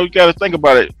besides, you got to think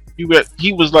about it.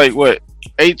 He was like, what,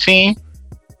 18?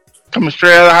 Coming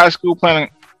straight out of high school playing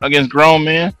against grown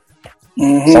men.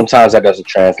 Mm-hmm. Sometimes that doesn't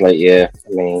translate. Yeah, I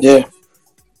mean, Yeah.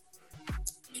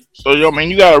 So,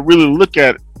 you got to really look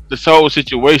at this whole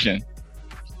situation.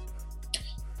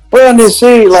 Well, and then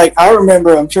see, like, I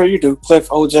remember, I'm sure you do, Cliff,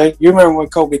 OJ. You remember when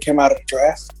Kobe came out of the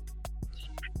draft?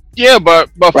 Yeah, but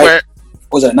Right.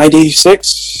 Was that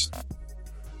 96?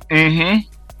 mm-hmm.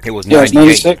 it was Yeah, it was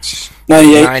 98. 96.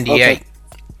 98. 98. Okay.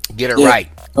 Get it Yeah. right.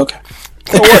 Okay.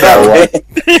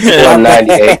 it was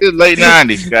 98. It's late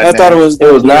 90s. I thought it was.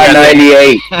 It was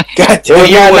 998. God It damn. was What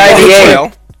year was it,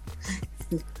 98.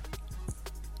 Quail?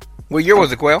 What year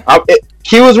was it, Quail?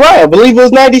 He was right. I believe it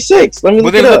was 96. Let me Well,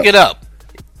 look then it look up. it up.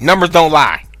 Numbers don't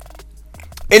lie.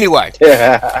 Anyway,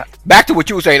 back to what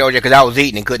you were saying, OJ, because I was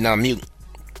eating and couldn't unmute.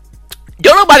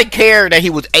 Don't nobody care that he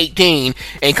was 18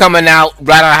 and coming out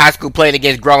right out of high school playing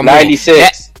against grown men.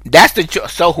 96. That's the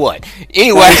so what?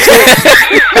 Anyway,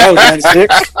 That was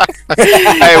 96.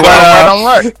 Hey, well,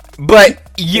 right. but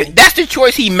that's the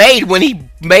choice he made when he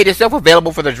made himself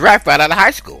available for the draft right out of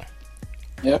high school.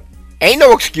 Yep. Ain't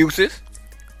no excuses.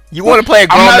 You want to play a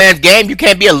grown man's game, you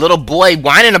can't be a little boy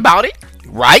whining about it,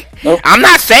 right? Nope. I'm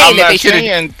not saying that they should have.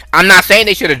 saying- I'm not saying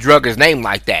they should have drug his name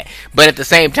like that. But at the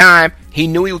same time, he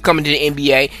knew he was coming to the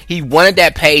NBA. He wanted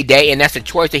that payday, and that's a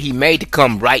choice that he made to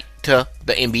come right to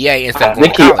the NBA instead I of going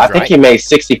think to college, I think he made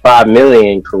 $65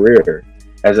 million career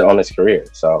on his career.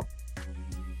 So,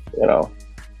 you know,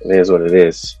 it is what it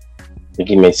is. I think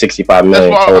he made $65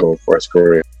 million total for his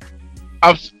career.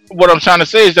 What I'm trying to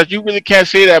say is that you really can't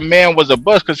say that man was a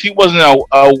bust because he wasn't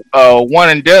a one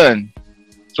and done,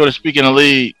 so to speak, in the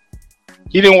league.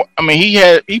 He didn't. I mean,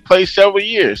 he played several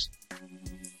years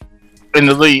in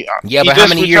the league. Yeah, but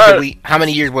how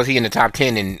many years was he in the top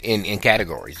 10 in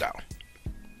categories though?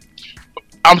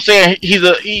 I'm saying he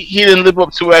didn't live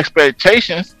up to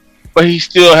expectations, but he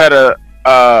still had a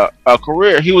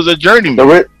career. He was a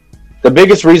journeyman. The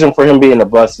biggest reason for him being a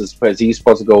bust is because he's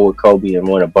supposed to go with Kobe and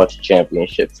win a bunch of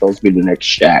championships. Supposed to be the next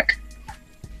Shaq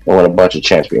and win a bunch of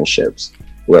championships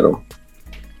with him.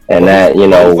 And that, you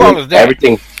know,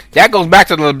 everything. That goes back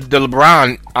to the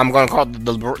LeBron. I'm going to call it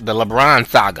the LeBron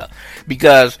saga,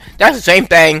 because that's the same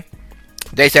thing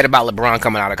they said about LeBron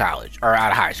coming out of college or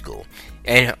out of high school.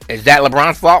 And is that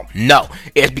LeBron's fault? No.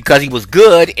 It's because he was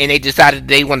good and they decided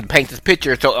they wanted to paint this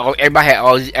picture, so everybody had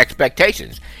all these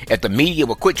expectations. If the media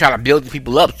would quit trying to build these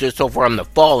people up just so for them to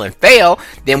fall and fail,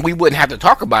 then we wouldn't have to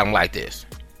talk about them like this.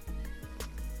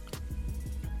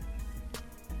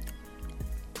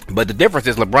 But the difference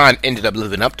is LeBron ended up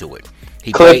living up to it.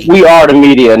 Cliff, we are the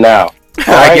media now.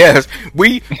 I guess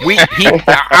I'm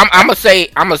gonna say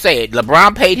it.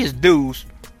 LeBron paid his dues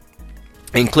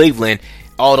in Cleveland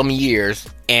all them years,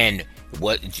 and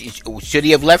what should he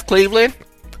have left Cleveland?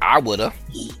 I would have.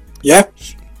 Yeah.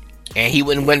 And he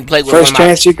wouldn't play with first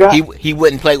chance you got. He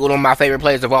wouldn't play with one of my favorite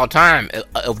players of all time,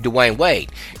 of Dwayne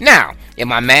Wade. Now,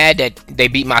 am I mad that they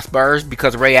beat my Spurs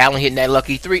because Ray Allen hitting that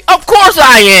lucky three? Of course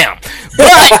I am.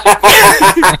 But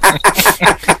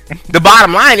the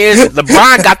bottom line is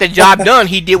LeBron got the job done.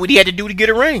 He did what he had to do to get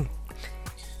a ring.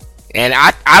 And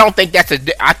I don't think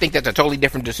I think that's a totally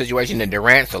different situation than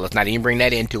Durant, so let's not even bring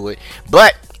that into it.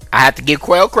 But I have to give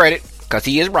Quayle credit because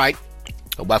he is right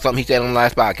about something he said on the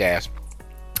last podcast.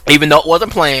 Even though it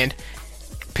wasn't planned,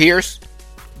 Pierce,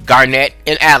 Garnett,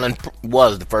 and Allen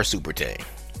was the first super team.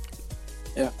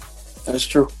 Yeah, that's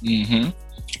true. Mm-hmm.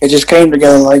 It just came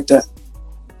together like that.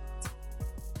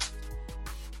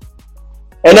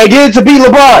 And they get it to beat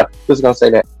LeBron. Just gonna say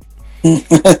that.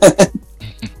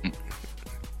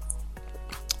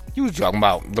 You was talking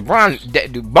about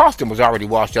LeBron. Boston was already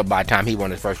washed up by the time he won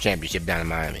his first championship down in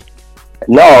Miami.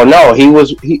 No, he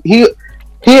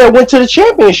had went to the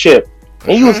championship.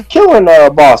 And he was killing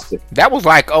Boston. That was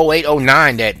like 08,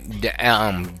 09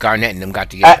 that Garnett and them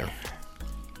got together.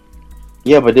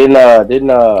 But then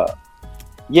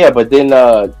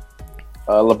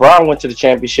LeBron went to the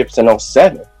championships in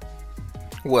 07.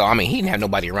 Well, I mean, he didn't have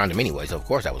nobody around him anyway, so of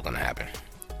course that was going to happen.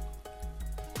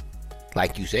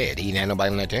 Like you said, he didn't have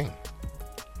nobody on that team.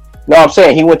 No, I'm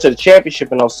saying he went to the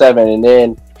championship in 07, and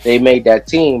then they made that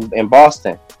team in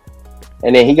Boston.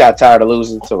 And then he got tired of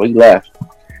losing, so he left.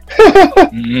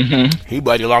 Mm-hmm. He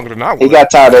waited longer than I was. He got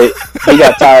tired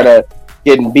of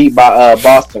getting beat by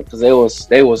Boston because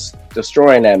they was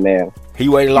destroying that man. He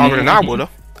waited longer than I would have.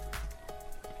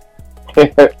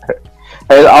 I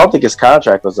don't think his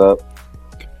contract was up.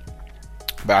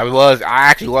 But I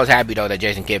actually was happy though that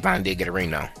Jason Kidd finally did get a ring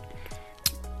though.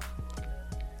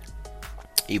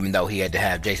 Even though he had to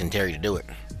have Jason Terry to do it.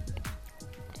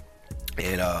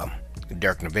 And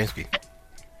Dirk Nowitzki.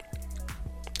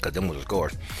 Because them was the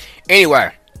scores.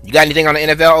 Anyway, you got anything on the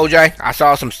NFL, OJ? I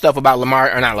saw some stuff about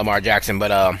not Lamar Jackson, but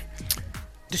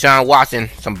Deshaun Watson,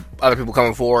 some other people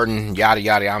coming forward and yada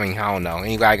yada. I mean, I don't know.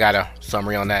 Anybody got a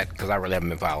summary on that? Because I really haven't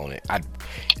been following it.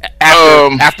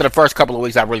 After the first couple of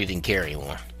weeks, I really didn't care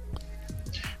anymore.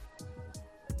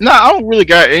 No, I don't really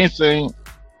got anything.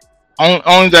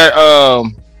 Only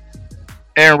that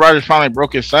Aaron Rodgers finally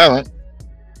broke his silence.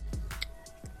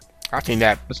 I seen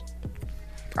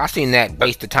that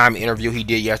waste of time interview he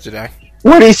did yesterday.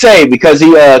 What did he say? Because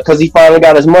he finally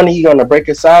got his money, he gonna break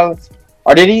his silence,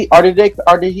 or did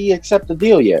he accept the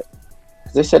deal yet?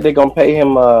 They said they're gonna pay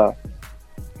him.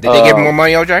 Did they give him more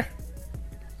money, OJ?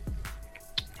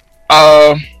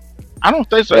 I don't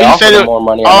think so. He said more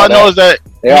money. All I know is that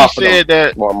he said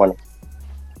that more money.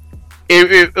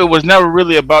 It was never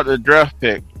really about the draft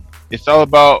pick. It's all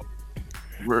about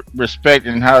respect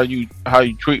and how you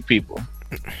treat people.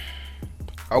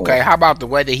 Okay, how about the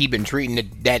way that he been treating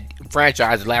that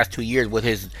franchise the last 2 years with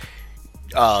his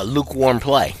lukewarm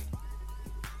play?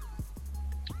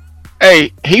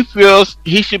 Hey, he feels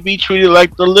he should be treated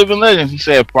like the living legend. He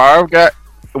said Favre got,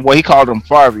 well, he called him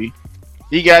Favre.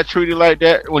 He got treated like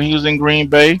that when he was in Green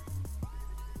Bay.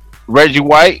 Reggie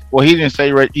White, well, he didn't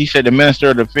say he said the Minister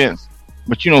of Defense,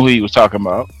 but you know who he was talking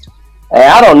about. Hey,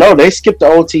 I don't know. They skipped the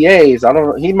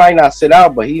OTAs. He might not sit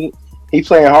out, but he he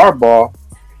playing hardball.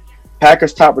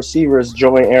 Packers' top receiver is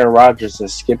joining Aaron Rodgers and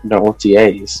skipping the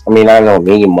OTAs. I mean, I don't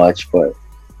mean much, but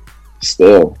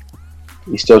still,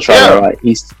 he's still trying to like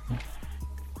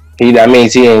that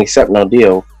means he ain't accept no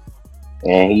deal,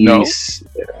 and he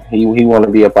want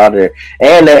to be up out of there.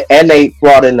 And they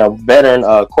brought in a veteran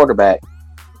quarterback.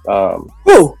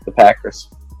 Who? The Packers.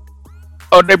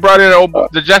 Oh, they brought in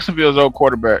the Jacksonville's old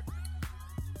quarterback.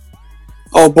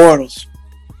 Oh, Bortles.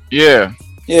 Yeah.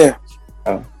 Yeah.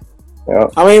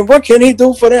 I mean, what can he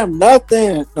do for them?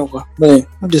 Nothing. No, man,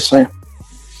 I'm just saying.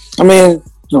 I mean,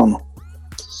 no.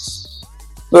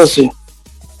 Let's see.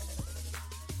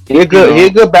 He a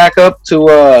good backup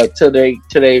to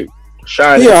they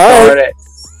shining star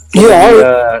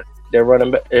that they're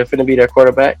running. They're finna be their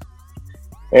quarterback.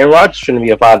 And Rodgers finna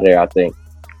be up out of there, I think.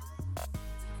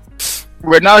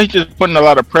 Right now, he's just putting a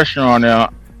lot of pressure on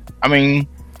them. I mean,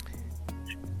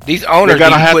 these owners need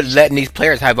to quit letting these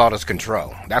players have all this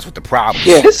control. That's what the problem is.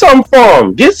 Yeah. Get something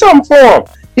for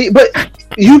him. But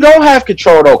you don't have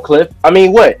control though, Cliff. I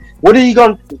mean, what are you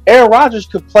going to... Aaron Rodgers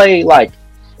could play like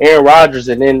Aaron Rodgers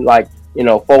and then like,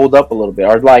 fold up a little bit.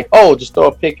 Or like, just throw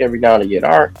a pick every now and again.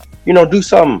 Or, do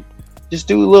something. Just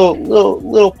do a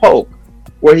little poke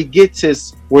where he gets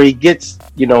his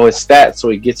stats, so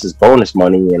he gets his bonus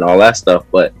money and all that stuff.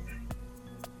 But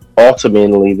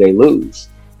ultimately, they lose.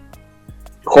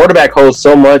 Quarterback holds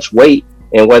so much weight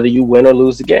in whether you win or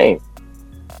lose the game.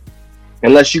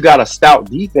 Unless you got a stout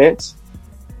defense,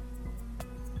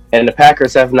 and the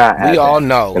Packers have not had. We all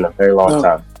know in a very long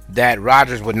time that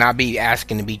Rodgers would not be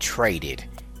asking to be traded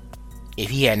if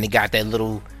he hadn't got that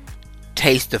little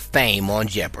taste of fame on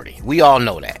Jeopardy. We all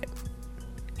know that.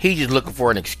 He's just looking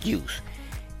for an excuse.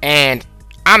 And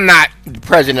I'm not the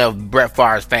president of Brett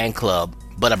Favre's fan club,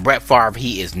 but a Brett Favre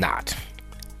he is not.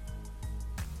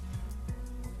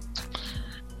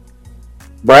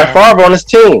 Brett Favre on his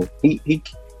team.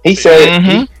 He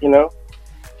said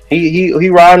he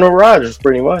riding with Rodgers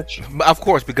pretty much. Of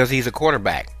course, because he's a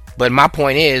quarterback. But my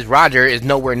point is, Roger is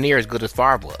nowhere near as good as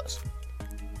Favre was.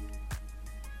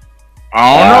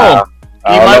 I don't know.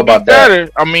 He might be better.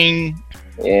 I mean,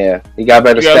 yeah, he got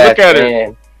better stats. Look at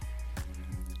it.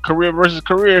 Career versus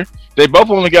career. They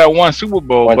both only got one Super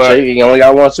Bowl. He only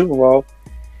got one Super Bowl.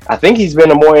 I think he's been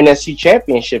to more NFC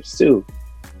championships too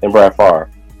than Brett Favre.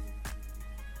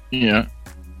 Yeah,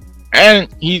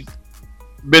 and he's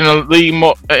been a league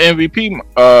MVP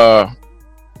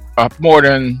more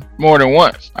than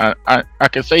once. I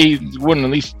can say he's won at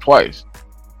least twice.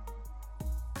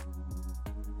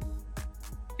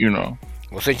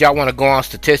 Well, since y'all want to go on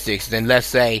statistics, then let's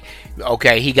say,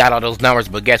 okay, he got all those numbers,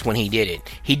 but guess when he did it?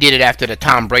 He did it after the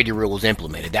Tom Brady rule was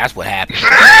implemented. That's what happened.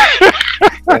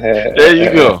 There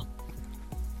you go.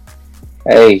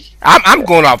 Hey, I'm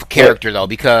going off character though,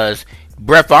 because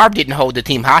Brett Favre didn't hold the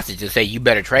team hostage and say, you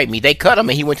better trade me. They cut him,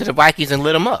 and he went to the Vikings and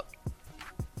lit him up.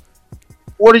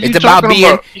 What are you talking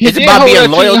about? It's about being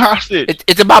loyal.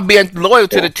 It's about being loyal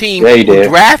to the team who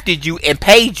drafted you and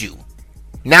paid you.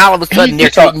 Now all of a sudden they're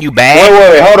treating you bad.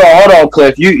 Wait, hold on,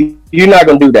 Cliff. You're not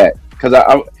gonna do that because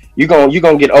you're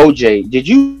gonna get OJ. Did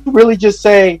you really just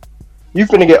say you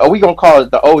finna get? We gonna call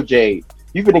it the OJ.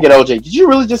 You finna get OJ. Did you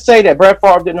really just say that Brett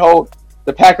Favre didn't hold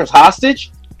the Packers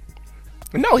hostage?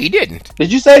 No, he didn't.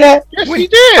 Did you say that? Yes, he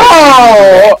did.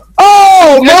 Oh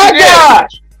my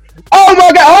gosh! Oh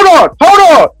my God! Hold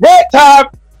on!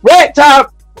 Red time!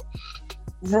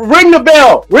 Ring the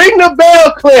bell,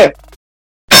 Cliff.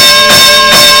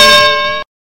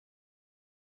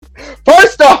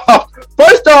 First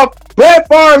off, Brett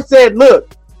Favre said,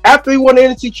 look, after he won the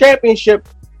NFC Championship,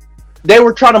 they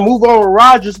were trying to move on with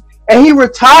Rodgers, and he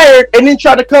retired and then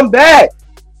tried to come back.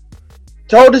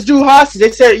 Told this dude hostage.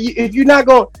 They said, if you're not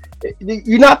going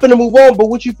to move on, but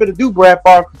what you finna do, Brett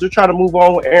Favre, because they're trying to move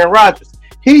on with Aaron Rodgers.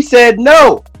 He said,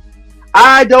 no,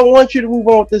 I don't want you to move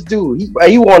on with this dude.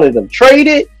 He wanted them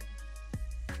traded.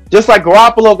 Just like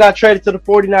Garoppolo got traded to the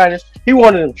 49ers. He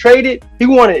wanted him traded. He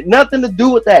wanted nothing to do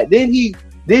with that. Then he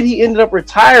ended up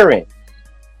retiring.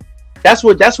 That's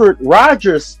what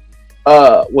Rodgers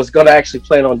was going to actually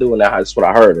plan on doing. That's what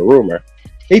I heard, a rumor.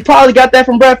 He probably got that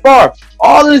from Brett Favre.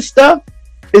 All of this stuff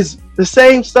is the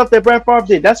same stuff that Brett Favre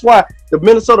did. That's why the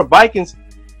Minnesota Vikings,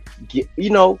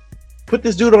 put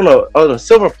this dude on a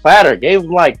silver platter, gave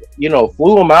him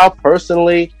flew him out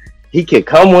personally. He could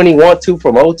come when he want to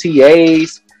from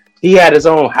OTAs. He had his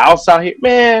own house out here.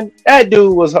 Man, that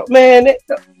dude was... Man,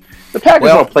 the Packers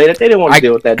don't play that. They didn't want to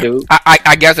deal with that dude.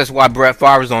 I guess that's why Brett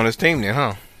Favre was on his team then,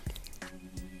 huh?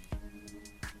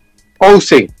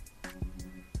 OC.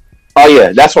 Oh,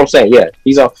 yeah. That's what I'm saying. Yeah.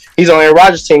 He's on Aaron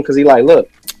Rodgers' team because he look,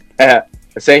 the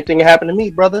same thing happened to me,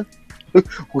 brother.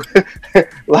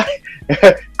 like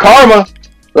karma.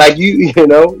 Like you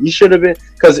know, you should have been,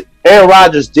 because Aaron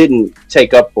Rodgers didn't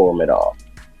take up for him at all.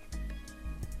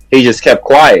 He just kept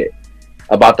quiet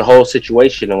about the whole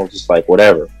situation and was just like,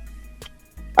 whatever.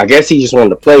 I guess he just wanted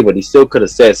to play, but he still could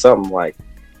have said something like,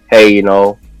 hey, you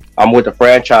know, I'm with the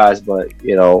franchise, but,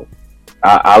 you know,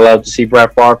 I love to see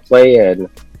Brett Favre play, and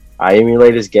I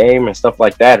emulate his game and stuff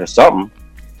like that, or something.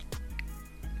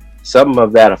 Something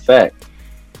of that effect.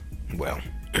 Well.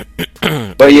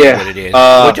 But yeah. What it is.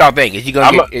 What y'all think? Is he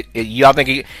going to get... y'all think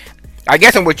he... I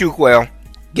guess I'm with you, Quell.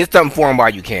 Get something for him while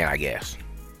you can, I guess.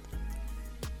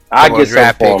 I get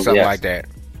draft pick, something yes. Like that.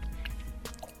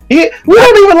 We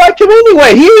don't even like him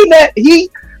anyway. He ain't that.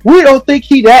 We don't think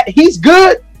he's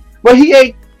good, but he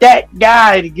ain't that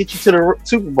guy to get you to the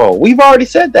Super Bowl. We've already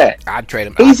said that. I'd trade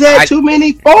him. He's had too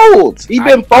many folds. He's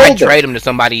been folded. I'd trade him to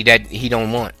somebody that he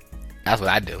don't want. That's what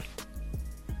I do.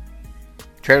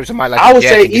 Trade him to somebody like I would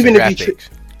say even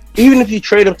if you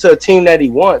trade him to a team that he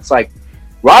wants, like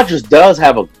Rodgers does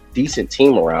have a decent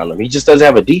team around him. He just doesn't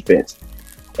have a defense.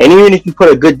 And even if you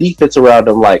put a good defense around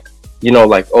him, like, you know,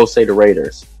 like, say the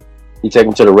Raiders, you take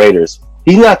him to the Raiders,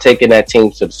 he's not taking that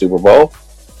team to the Super Bowl.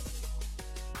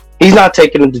 He's not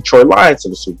taking the Detroit Lions to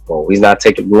the Super Bowl. He's not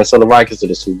taking the Minnesota Vikings to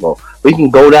the Super Bowl. We can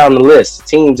go down the list,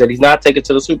 teams that he's not taking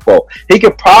to the Super Bowl. He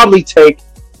could probably take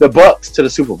the Bucks to the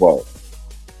Super Bowl.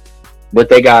 But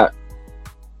they got...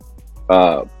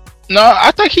 No,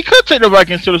 I think he could take the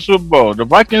Vikings to the Super Bowl. The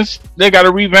Vikings, they got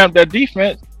to revamp their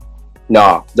defense.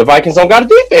 No, the Vikings don't got a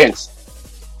defense.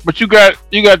 But you got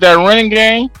that running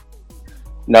game.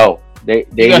 No, they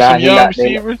not.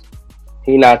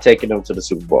 He not taking them to the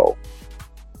Super Bowl.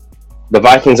 The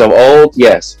Vikings of old,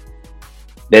 yes,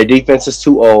 their defense is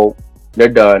too old. They're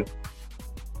done.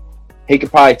 He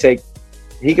could probably take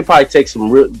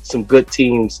some good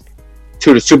teams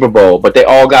to the Super Bowl, but they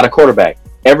all got a quarterback.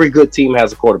 Every good team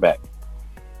has a quarterback.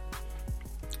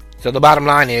 So the bottom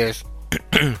line is,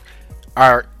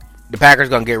 are the Packers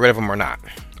gonna get rid of him or not?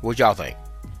 What y'all think?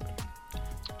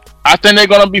 I think they're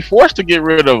gonna be forced to get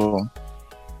rid of him.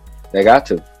 They got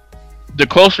to. The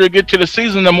closer you get to the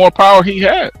season, the more power he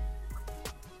had.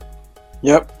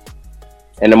 Yep.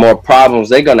 And the more problems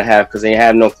they're gonna have because they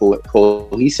have no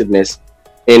cohesiveness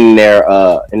in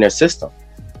their system.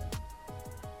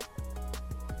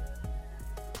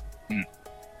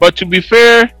 But to be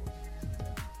fair,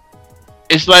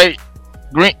 it's like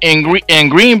in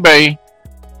Green Bay,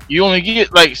 you only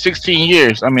get like 16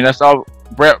 years. I mean, that's all.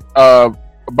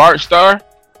 Bart Starr,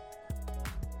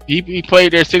 he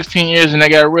played there 16 years and they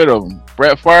got rid of him.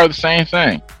 Brett Favre, the same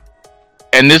thing.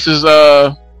 And this is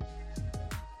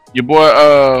your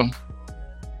boy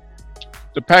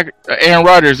Aaron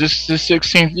Rodgers. This is his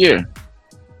 16th year.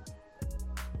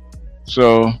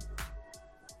 So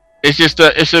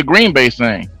it's a Green Bay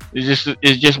thing. It's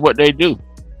just what they do.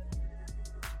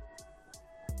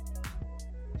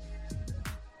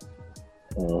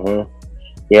 Mm-hmm.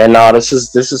 Yeah, no, this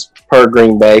is per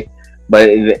Green Bay, but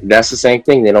that's the same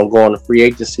thing. They don't go on the free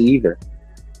agency either.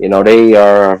 You know, they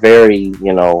are very,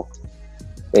 you know,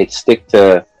 they stick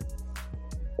to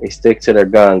their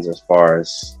guns as far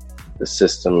as the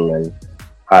system and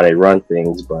how they run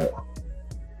things. But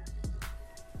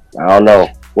I don't know.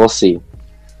 We'll see.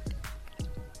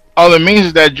 All it means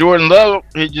is that Jordan Love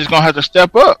is just gonna have to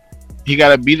step up. He got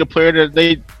to be the player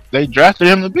that they drafted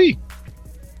him to be.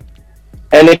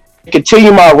 And to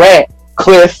continue my rant,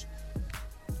 Cliff,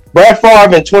 Brett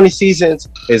Favre in 20 seasons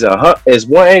is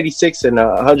 186 and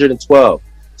 112,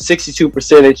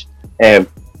 62%, and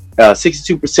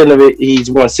 62% of it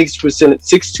he's won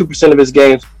 62% of his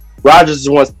games. Rodgers has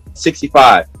won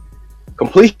 65.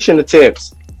 Completion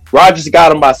attempts, Rodgers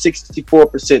got him by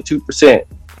 64%, 2%.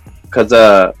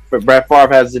 Because Brett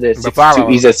Favre has it at 62.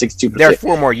 He's at 62%. There's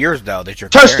 4 more years though that you're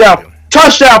touchdown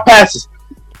passes.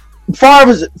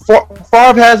 Favre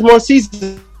has more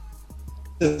seasons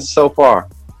so far.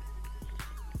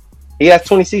 He has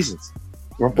 20 seasons.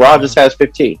 Rodgers has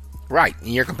 15. Right,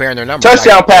 and you're comparing their numbers.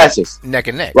 Touchdown passes, neck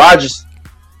and neck. Rodgers,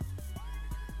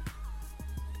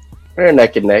 they're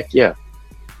neck and neck. Yeah.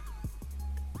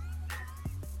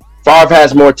 Favre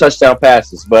has more touchdown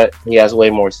passes, but he has way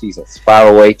more seasons.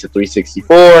 508 to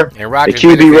 364. And the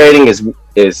QB rating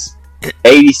is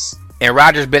 80. And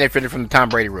Rodgers benefited from the Tom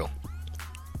Brady rule.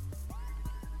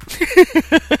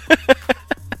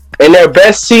 In their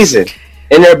best season,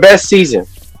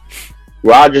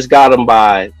 Rodgers got him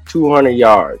by 200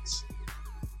 yards.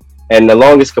 And the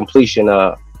longest completion,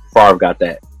 Favre got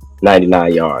that,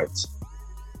 99 yards.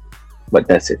 But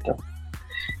that's it, though.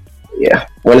 Yeah.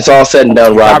 When it's all said and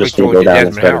done, Rodgers can go down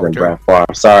as better than Brett Favre.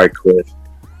 Sorry, Cliff.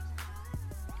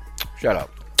 Shut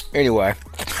up. Anyway.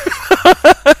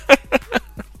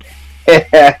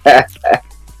 I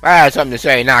had something to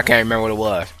say, now I can't remember what it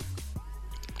was.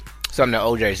 Something that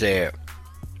OJ said.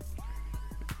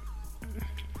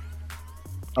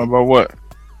 About what?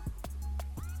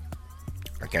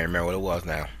 I can't remember what it was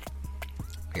now.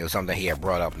 It was something he had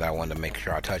brought up that I wanted to make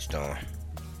sure I touched on.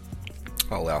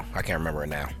 Oh well, I can't remember it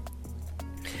now.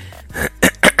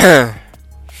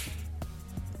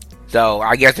 So,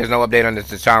 I guess there's no update on this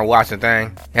Deshaun Watson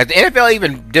thing. Has the NFL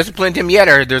even disciplined him yet,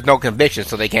 or there's no conviction,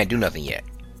 so they can't do nothing yet?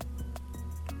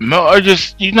 No, I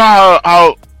just, you know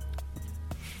how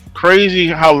crazy,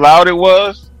 how loud it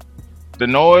was? The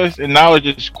noise, and now it's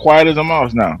just quiet as a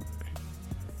mouse now.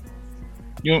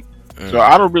 So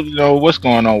I don't really know what's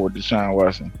going on with Deshaun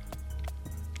Watson.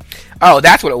 Oh,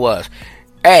 that's what it was.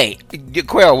 Hey,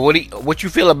 Quill, what you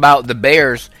feel about the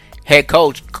Bears head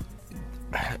coach?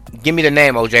 Give me the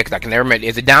name, OJ, because I can never remember.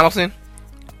 Is it Donaldson?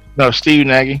 No, Steve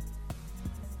Nagy.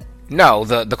 No,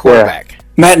 the quarterback. Yeah.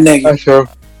 Matt Nagy. Sure.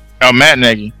 Oh, Matt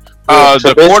Nagy. Yeah, the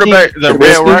Trubisky, quarterback, the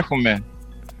Red Rifleman.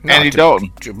 No, Andy Dalton.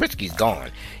 Trubisky's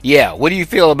gone. Yeah, what do you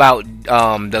feel about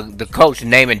the coach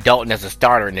naming Dalton as a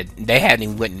starter and they haven't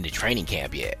even went into training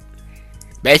camp yet?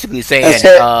 Basically saying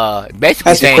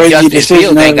Justin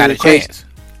Fields ain't got a chance.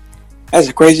 That's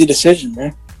a crazy decision,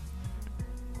 man.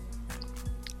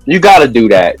 You got to do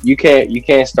that. You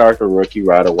can't start the rookie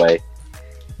right away.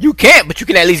 You can't, but you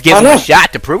can at least give him a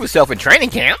shot to prove himself in training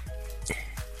camp.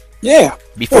 Yeah.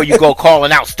 Before you go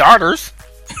calling out starters.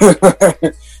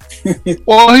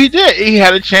 Well, he did. He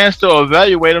had a chance to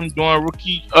evaluate him during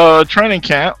rookie training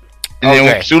camp. And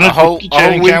then as soon as rookie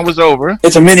training camp was over.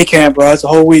 It's a mini camp, bro. It's a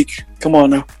whole week. Come on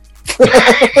now.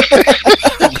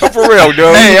 For real,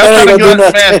 dude. Hey, I'm trying to let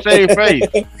the man save face.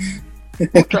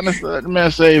 I'm trying to let the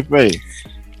man save face.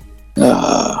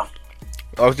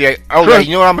 Okay,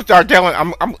 you know what I'm gonna start telling?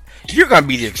 You're gonna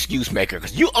be the excuse maker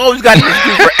because you always got an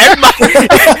excuse for everybody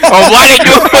on why they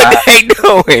doing what they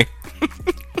doing.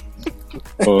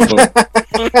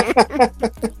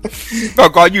 I'll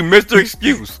call you Mr.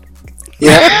 Excuse.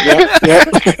 Yeah.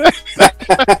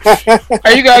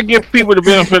 Hey, you gotta give people the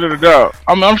benefit of the doubt.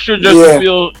 I'm sure Justin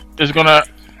Fields is gonna,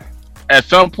 at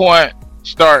some point,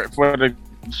 start for the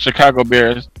Chicago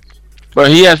Bears, but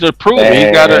he has to prove it.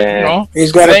 He gotta,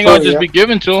 he's got. It ain't gonna just be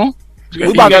given to him.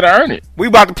 He gotta earn it. We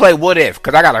about to play what if?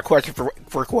 Because I got a question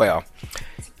for Quell.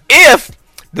 If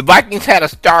the Vikings had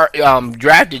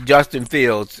drafted Justin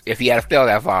Fields, if he had fell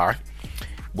that far,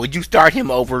 would you start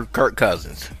him over Kirk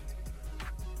Cousins?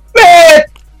 Man,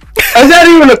 is that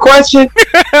even a question?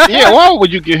 Yeah, why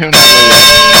would you give him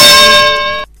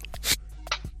that?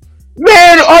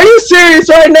 Man, are you serious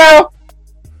right now?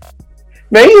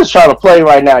 Man, he's just trying to play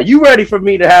right now. You ready for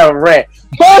me to have a rant?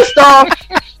 First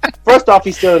off,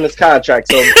 he's still in his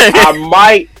contract, so I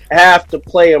might have to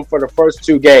play him for the first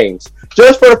 2 games.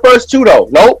 Just for the first 2, though.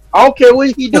 Nope, I don't care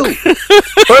what he do.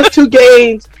 First 2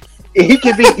 games, he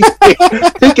can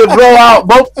blow out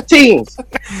both teams.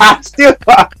 I'll still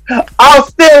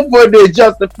put in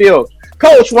Justin Fields.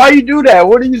 Coach, why you do that?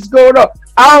 What are you going on?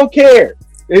 I don't care.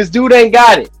 This dude ain't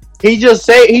got it. He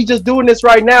just doing this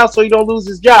right now so he don't lose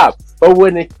his job. But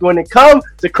when it comes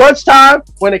to crunch time,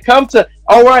 when it comes to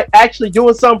actually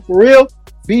doing something for real,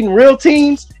 beating real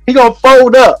teams, he gonna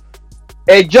fold up.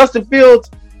 And Justin Fields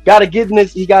gotta get in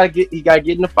this. He gotta get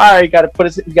in the fire. He gotta put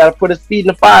his feet in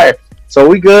the fire. So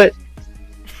we good.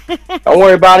 Don't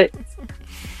worry about it.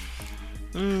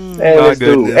 And I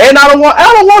don't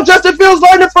want Justin Fields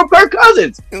learning from Kirk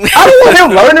Cousins. I don't want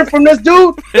him learning from this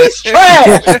dude. He's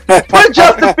trash. Put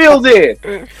Justin Fields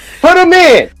in. Put him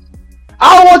in.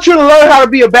 I don't want you to learn how to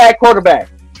be a bad quarterback.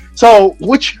 So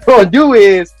what you're gonna do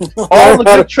is all the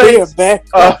good traits,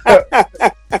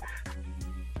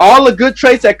 all the good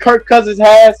traits that Kirk Cousins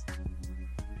has,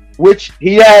 which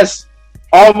he has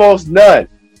almost none,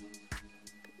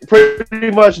 pretty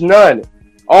much none.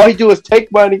 All he do is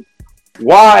take money,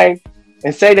 whine,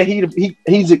 and say that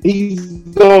he's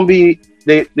gonna be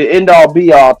the end all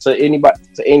be all to anybody,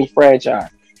 to any franchise.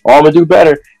 Oh, I'm gonna do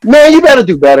better. Man, you better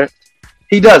do better.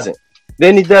 He doesn't.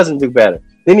 Then he doesn't do better.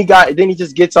 Then he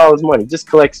just gets all his money. Just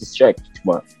collects his check each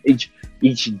month, each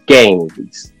game at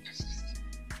least.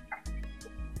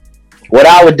 What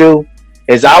I would do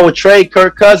is I would trade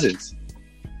Kirk Cousins,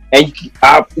 and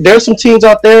there's some teams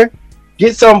out there.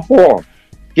 Get something for him.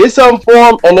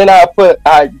 And then I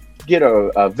get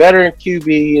a veteran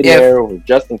QB in there with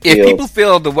Justin Fields. If people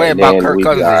feel the way about Kirk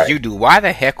Cousins as you do, why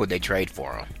the heck would they trade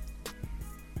for him?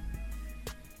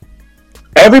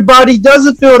 Everybody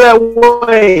doesn't feel that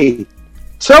way.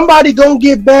 Somebody gonna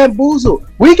get bamboozled.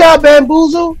 We got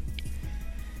bamboozled.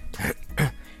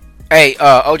 Hey,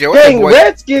 OJ,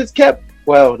 Redskins kept.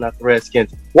 well, not the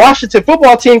Redskins. Washington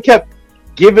football team kept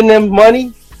giving them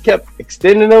money, kept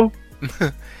extending them.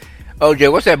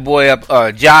 OJ, what's that boy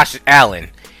up? Josh Allen.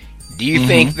 Do you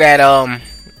think that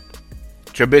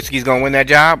Trubisky's gonna win that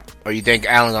job, or you think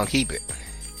Allen's gonna keep it?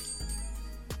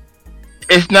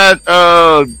 It's not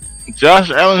Josh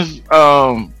Allen's.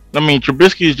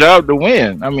 Trubisky's job to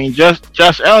win. I mean,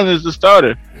 Josh Allen is the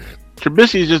starter.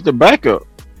 Trubisky is just the backup.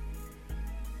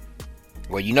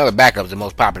 Well, you know the backup's the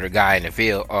most popular guy in the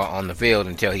field on the field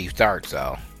until he starts.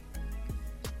 So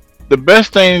the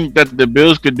best thing that the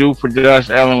Bills could do for Josh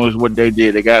Allen was what they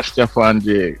did. They got Stephon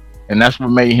Diggs, and that's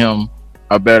what made him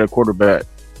a better quarterback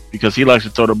because he likes to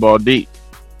throw the ball deep.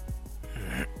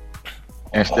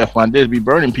 And Stephon Diggs be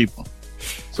burning people.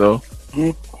 So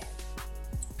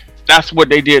that's what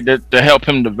they did to help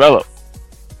him develop.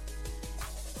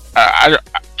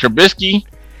 Trubisky,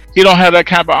 he don't have that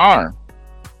kind of arm.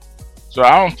 So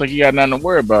I don't think he got nothing to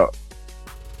worry about.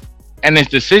 And his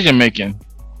decision making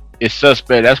is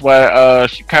suspect. That's why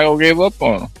Chicago gave up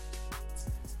on him.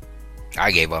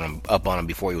 I gave up on him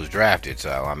before he was drafted.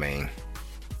 So I mean,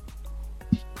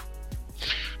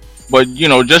 but you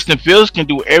know, Justin Fields can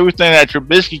do everything that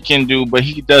Trubisky can do, but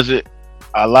he does it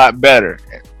a lot better.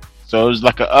 So it's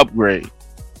like an upgrade.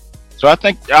 So I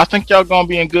think y'all gonna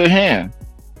be in good hands.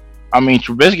 I mean,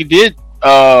 Trubisky did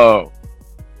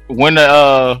win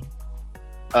the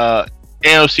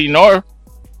NFC North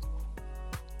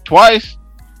twice.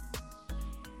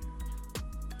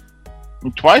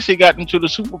 And twice he got them to the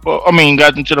Super Bowl. I mean,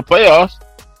 got them to the playoffs.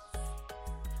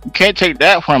 You can't take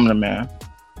that from the man.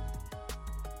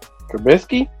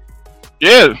 Trubisky?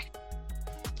 Yeah.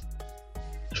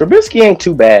 Trubisky ain't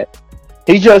too bad.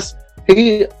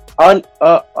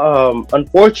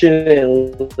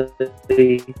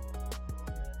 Unfortunately,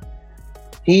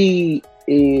 he's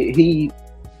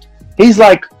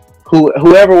like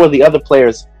whoever were the other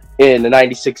players in the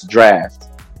 '96 draft,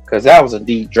 because that was a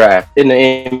deep draft in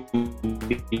the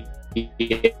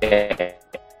NBA.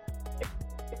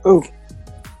 Ooh.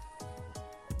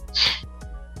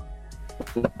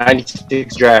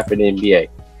 96 draft in the NBA.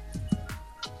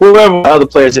 Whoever the other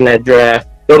players in that draft,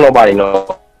 don't nobody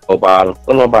know about them.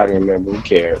 Don't nobody remember. Who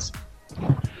cares?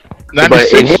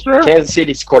 But in Kansas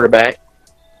City's quarterback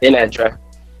in that draft.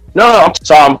 No.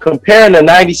 So I'm comparing the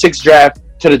 96 draft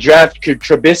to the draft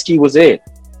Trubisky was in.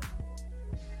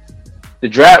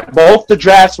 Both the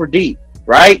drafts were deep,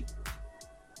 right?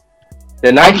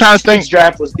 The 96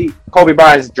 draft was deep. Kobe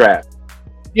Bryant's draft.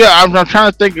 Yeah, I'm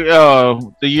trying to think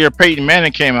the year Peyton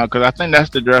Manning came out, because I think that's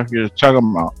the draft you're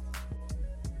talking about.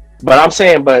 But I'm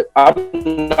saying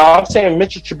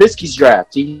Mitchell Trubisky's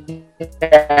draft. He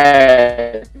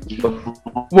had,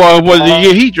 well, it was the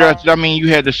year he drafted. I mean, you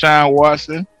had Deshaun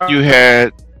Watson, you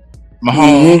had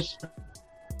Mahomes.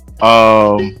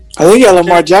 I think he had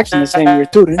Lamar Jackson the same year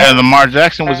too. And Lamar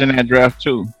Jackson was in that draft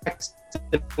too.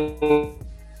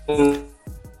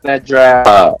 That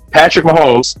draft, Patrick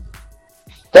Mahomes.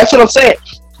 That's what I'm saying.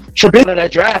 Trubisky in that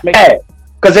draft,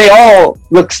 because they all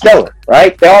look stellar,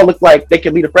 right? They all look like they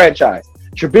can lead a franchise.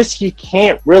 Trubisky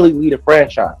can't really lead a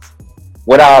franchise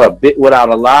without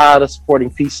a lot of supporting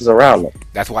pieces around him.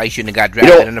 That's why he shouldn't have got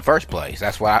drafted in the first place.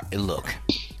 That's why. Look,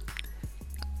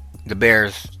 the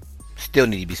Bears still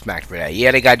need to be smacked for that.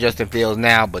 Yeah, they got Justin Fields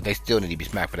now, but they still need to be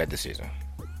smacked for that decision.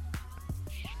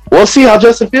 We'll see how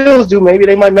Justin Fields do. Maybe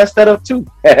they might mess that up too.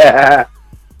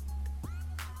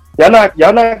 Y'all not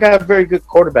got very good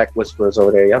quarterback whisperers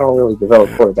over there. Y'all don't really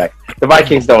develop quarterback. The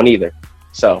Vikings don't either.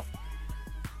 So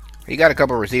he got a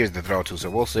couple of receivers to throw to, so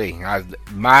we'll see.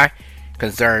 My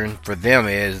concern for them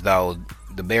is, though,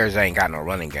 the Bears ain't got no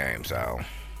running game, so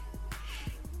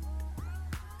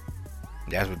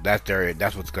that's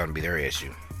what's going to be their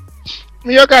issue.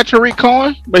 Y'all got Tariq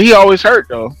Cohen, but he always hurt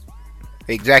though.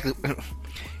 Exactly. You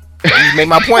made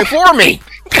my point for me.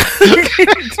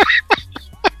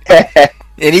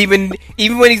 And even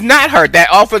when he's not hurt, that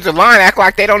offensive line act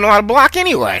like they don't know how to block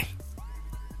anyway.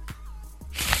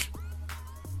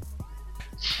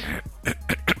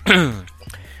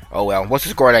 Oh well, what's the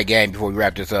score of that game before we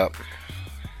wrap this up?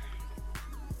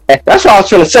 That's what I was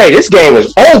trying to say. This game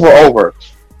is over.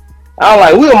 I was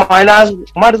like, we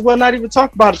might as well not even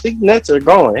talk about it. These Nets are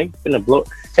going. They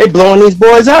blowing these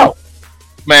boys out.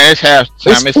 Man, it's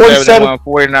halftime. It's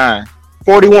 71-49.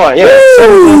 41,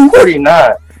 yeah,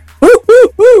 49.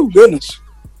 Woo, goodness.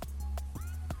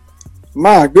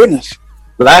 My goodness.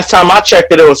 Last time I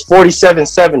checked it was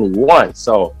 47-71.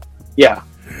 So, yeah.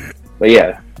 But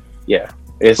yeah.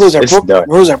 It's done.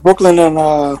 Who's that? Brooklyn and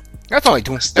That's only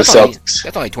 20. That's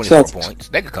only 24 Celtics. points.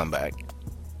 They could come back.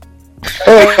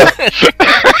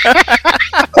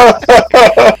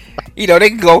 You know, they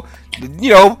could go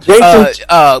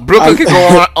Brooklyn could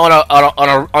go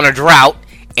on a drought,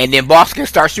 and then Boston can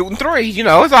start shooting threes. It's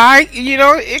all right.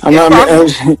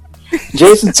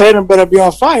 Jason Tatum better be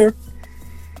on fire.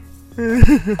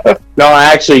 No,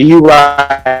 actually, you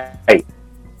right.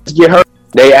 Get hurt,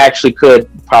 they actually could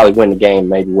probably win the game,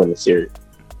 maybe win the series.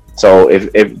 So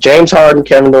if James Harden,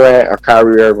 Kevin Durant, or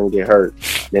Kyrie Irving get hurt,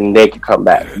 then they can come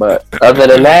back. But other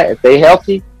than that, if they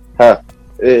healthy,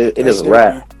 it is a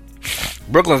wrap.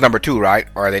 Brooklyn's number 2, right?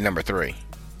 Or are they number 3?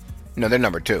 No, they're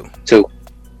number 2. 2.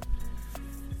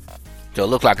 So it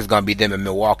looks like it's going to be them in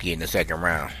Milwaukee in the second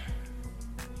round.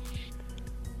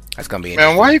 That's going to be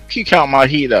Man, why you keep counting my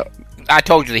Heat up? I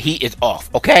told you the Heat is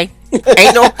off, okay?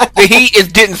 The Heat is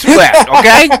getting swept,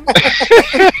 okay?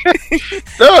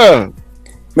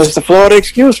 Mr. Florida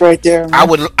excuse right there. Man.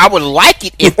 I would like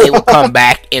it if they would come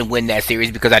back and win that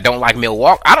series because I don't like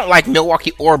Milwaukee. I don't like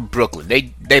Milwaukee or Brooklyn.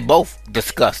 They both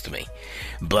disgust me.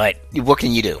 But what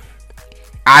can you do?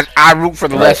 I root for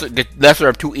the lesser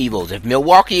of two evils. If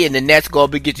Milwaukee and the Nets go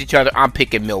up against each other, I'm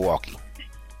picking Milwaukee.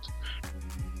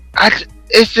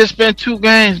 It's just been 2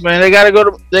 games, man. They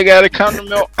gotta come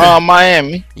to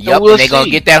Miami. Yep, and they're gonna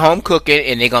get that home cooking,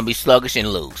 and they're gonna be sluggish and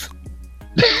lose.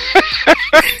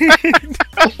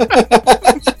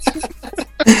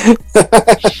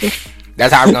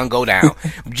 That's how it's gonna go down.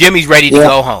 Jimmy's ready to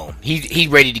go home. He's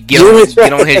ready to get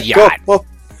on his yacht.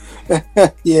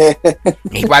 Yeah,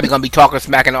 he's probably gonna be talking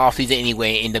smack in the offseason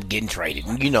anyway and end up getting traded.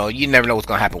 You never know what's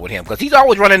gonna happen with him because he's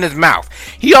always running his mouth.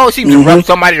 He always seems to rub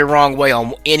somebody the wrong way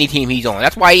on any team he's on.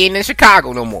 That's why he ain't in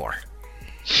Chicago no more.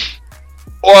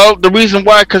 Well, the reason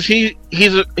why, because he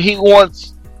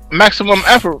wants maximum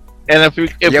effort, and if he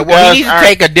needs to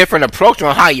take a different approach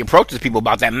on how he approaches people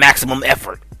about that maximum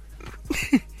effort.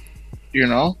 He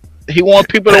wants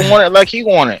people to want it like he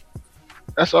want it.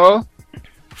 That's all.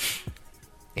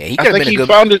 Yeah, he could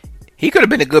have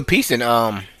been a good piece in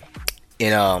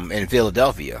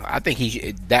Philadelphia. I think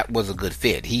that was a good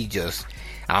fit.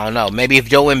 I don't know. Maybe if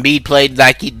Joel Embiid played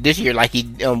like this year, like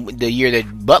the year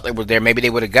that Butler was there, maybe they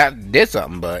would have did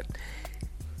something. But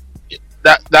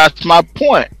that's my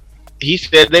point. He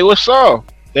said they were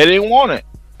soft. They didn't want it.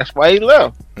 That's why he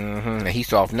left. And he's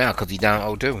soft now because he's down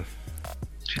 0-2.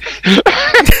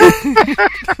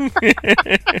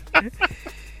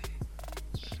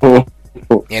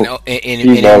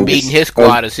 And beating his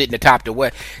squad is sitting atop the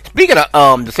West. Speaking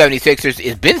of the 76ers,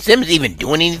 is Ben Simmons even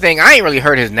doing anything? I ain't really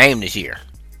heard his name this year.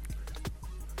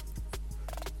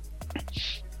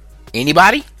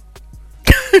 Anybody?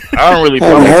 I don't really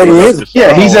heard him.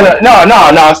 Yeah, he's in a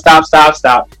no.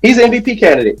 Stop. He's an MVP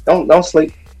candidate. Don't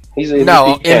sleep. He's an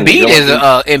MVP Embiid is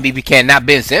a MVP candidate, not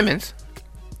Ben Simmons.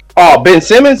 Oh, Ben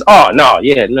Simmons? Oh no,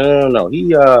 yeah, no.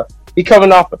 He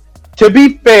coming off. To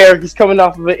be fair, he's coming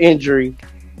off of an injury.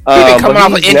 He's been coming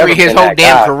off an injury his whole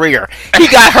damn career. He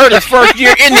got hurt his first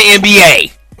year in the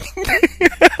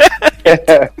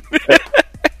NBA.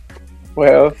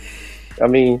 Well, I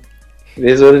mean, it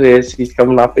is what it is. He's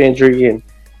coming off injury, and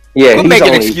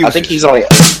I think he's only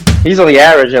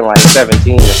averaging like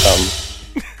 17 or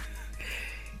something.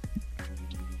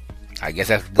 I guess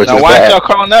that's. Now, why y'all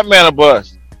calling that man a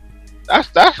bust?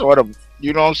 That's what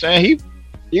you know what I'm saying.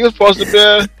 He was supposed to be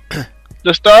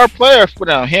the star player for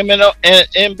them. Him and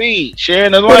Embiid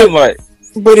sharing the limelight.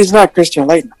 But he's not Christian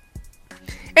Laettner.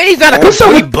 And he's not a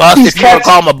complete bust if you want to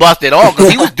call him a bust at all,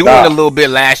 because he was doing a little bit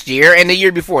last year and the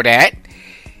year before that.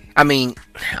 I mean,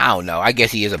 I don't know. I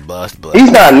guess he is a bust, but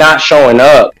he's not showing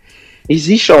up. He's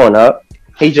showing up.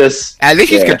 He just at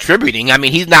least he's contributing. I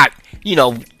mean, he's not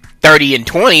 30 and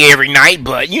 20 every night,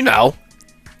 but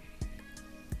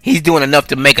he's doing enough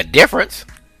to make a difference.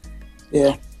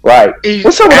 Yeah. Right.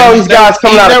 What's up with all these guys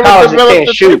coming out of college and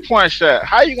can't shoot? Point shot.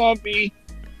 How you gonna be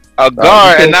a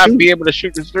guard and not be able to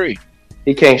shoot the three?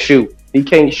 He can't shoot. They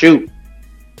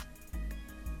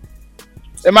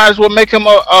might as well make him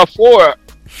a forward.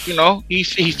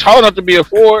 He's tall enough to be a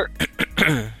forward,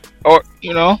 or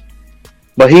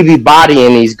But he be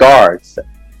bodying these guards,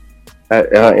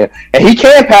 and he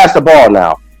can pass the ball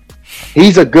now.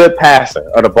 He's a good passer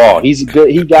of the ball.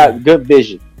 He got good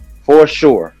vision for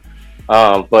sure.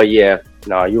 But yeah,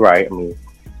 no, you're right. I mean,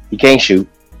 he can't shoot,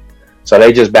 so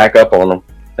they just back up on him.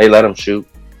 They let him shoot.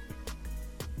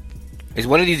 Is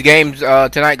one of these games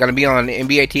tonight going to be on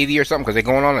NBA TV or something? Because they're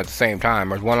going on at the same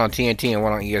time. Or is one on TNT and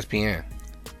one on ESPN?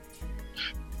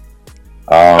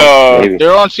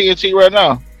 They're on TNT right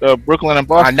now. Brooklyn and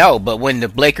Boston. I know, but when the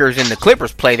Lakers and the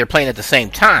Clippers play, they're playing at the same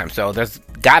time. So there's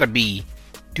got to be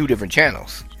 2 different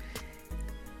channels.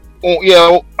 Well,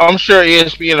 yeah, I'm sure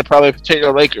ESPN will probably take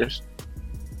the Lakers.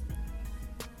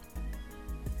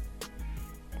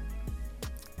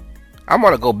 I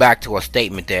want to go back to a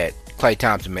statement that Klay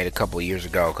Thompson made a couple of years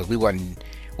ago because we wasn't.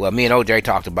 Well, me and OJ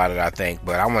talked about it, I think,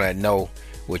 but I want to know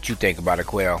what you think about it,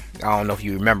 Quell. I don't know if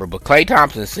you remember, but Klay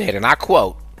Thompson said, and I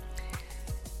quote,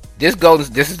 This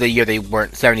is the year they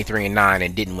weren't 73-9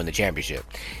 and didn't win the championship.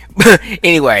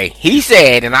 Anyway, he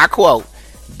said, and I quote,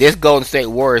 "This Golden State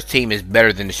Warriors team is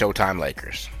better than the Showtime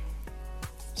Lakers."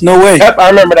 No way. Yep, I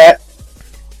remember that.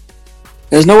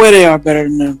 There's no way they are better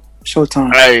than the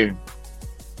Showtime. Hey,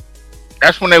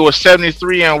 that's when they were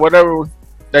 73 and whatever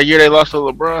that year they lost to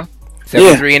LeBron.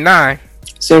 73-9.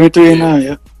 73-9.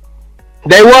 Yeah.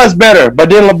 They was better, but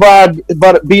then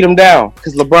LeBron beat them down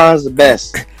because LeBron's the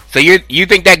best. So you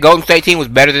think that Golden State team was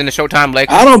better than the Showtime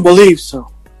Lakers? I don't believe so.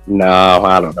 No,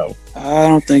 I don't know. I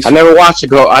don't think so. I never watched the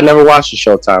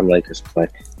Showtime Lakers play.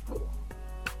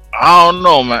 I don't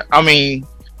know, man. I mean,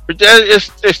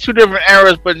 it's two different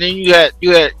eras, but then you had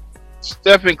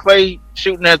Steph and Klay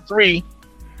shooting that three,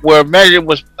 where Magic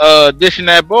was dishing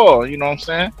that ball. You know what I'm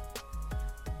saying?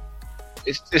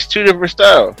 It's two different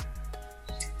styles.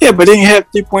 Yeah, but then you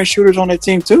have 3-point shooters on that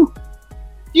team too.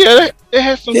 Yeah, they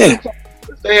had some. Yeah.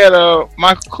 They had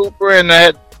Michael Cooper and they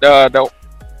had the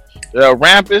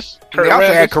Rampus. They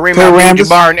also had Kareem Rambis.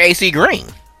 Abdul-Jabbar and AC Green.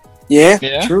 Yeah,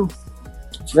 Yeah. true.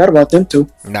 Forgot about them too.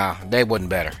 Nah, they wasn't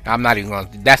better. I'm not even going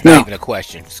to. That's not even a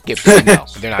question. Skip it. No,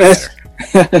 they're not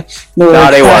better.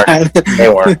 No, they weren't. They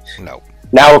weren't. No.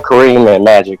 Now with Kareem and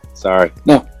Magic. Sorry.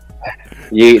 No.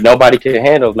 Nobody could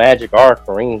handle Magic or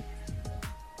Kareem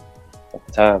at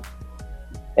the time.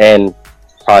 And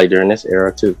probably during this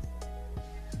era too.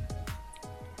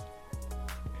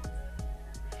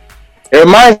 It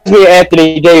reminds me of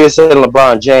Anthony Davis and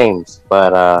LeBron James,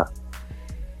 but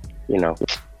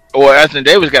Well, Anthony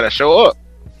Davis got to show up.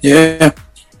 Yeah.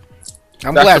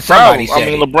 I'm That's glad the somebody problem.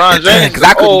 said I mean, LeBron James because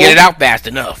I couldn't old. get it out fast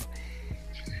enough.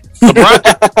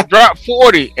 LeBron dropped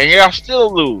 40, and y'all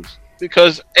still lose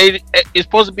because it's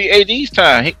supposed to be AD's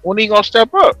time. When he gonna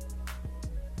step up?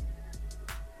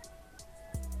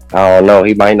 I don't know.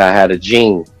 He might not have a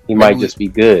gene. He might just be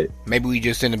good. Maybe we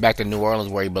just send him back to New Orleans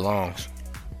where he belongs.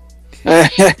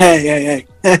 Hey.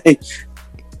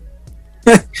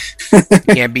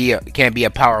 Can't be a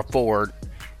power forward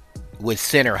with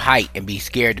center height and be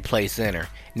scared to play center.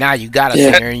 Now you got a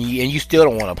center and you still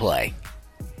don't want to play.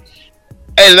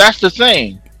 Hey, that's the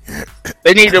thing.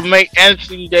 They need to make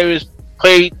Anthony Davis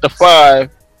play the 5,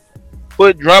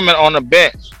 put Drummond on the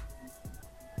bench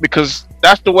because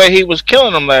that's the way he was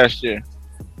killing them last year.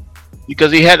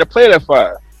 Because he had to play that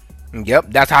 5. Yep,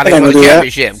 that's how they won the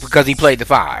championship because he played the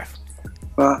 5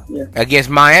 Yeah. against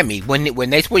Miami. When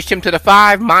they switched him to the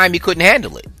 5, Miami couldn't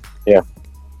handle it. Yeah.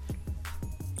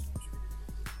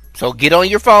 So get on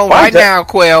your phone right now,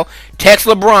 Quell. Text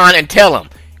LeBron and tell him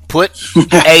put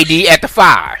AD at the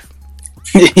 5.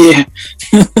 Yeah.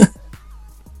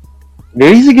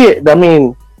 I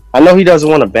mean, I know he doesn't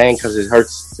want to bang because it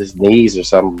hurts his knees or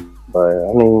something, but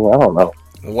I mean, I don't know.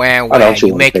 Wham,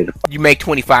 you make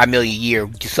 $25 million a year.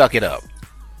 You suck it up,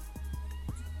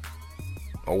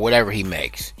 or whatever he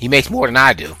makes. He makes more than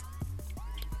I do.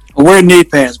 Wear knee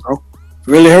pads, bro.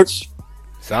 Really hurts.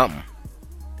 Something.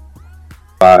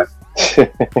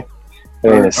 It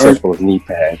ain't as simple as knee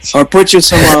pads. Or put you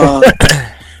some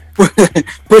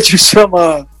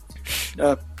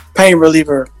pain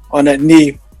reliever on that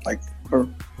knee, like or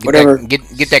whatever. Get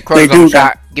that cortisone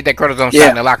shot. Get that cortisone shot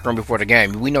in the locker room before the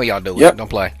game. We know y'all do it. Don't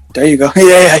play. There you go.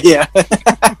 Yeah.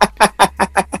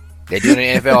 They do it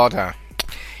in the NFL all the time.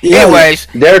 Yeah. Anyways,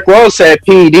 Derrick Rose said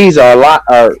PEDs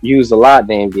are used a lot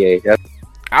in the NBA.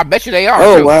 I bet you they are.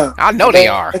 Oh too. wow! I know they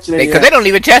are because they don't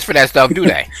even test for that stuff, do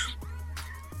they?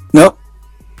 Nope.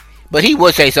 But he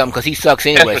would say something because he sucks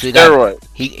anyway. So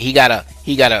he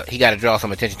gotta draw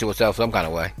some attention to himself some kind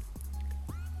of way.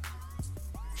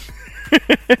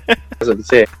 That's what he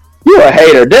said. You a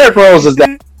hater. Derrick Rose is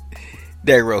that.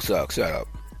 Derrick Rose sucks. Shut up.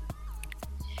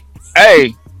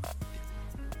 Hey,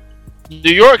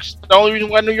 New York's the only reason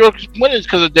why New York's winning is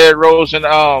because of Derrick Rose and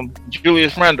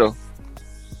Julius Randle.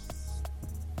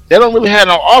 They don't really have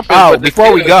no offense. Oh,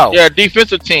 before we go,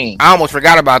 defensive team. I almost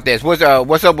forgot about this. What's up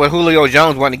with Julio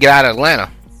Jones wanting to get out of Atlanta?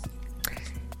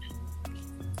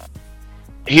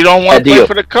 He don't want to play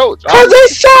for the coach. Cause they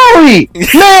sorry,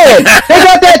 man. They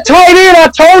got that tight end. I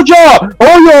told y'all.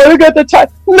 Oh yo, they got the tight.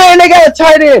 Man, they got a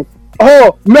tight end.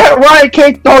 Oh, Matt Ryan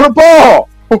can't throw the ball.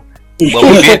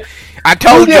 Well, I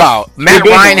told y'all, Matt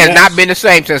Ryan has not been the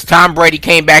same since Tom Brady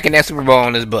came back in that Super Bowl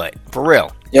on his butt. For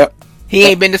real. Yep. He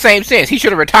ain't been the same since. He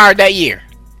should have retired that year.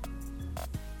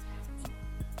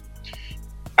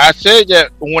 I said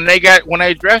that when they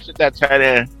drafted that tight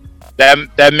end,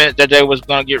 that meant that they was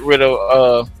gonna get rid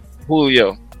of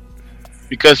Julio.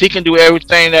 because he can do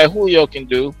everything that Julio can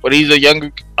do, but he's a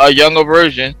younger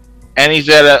version, and he's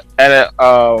at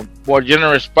a more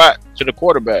generous spot to the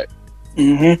quarterback.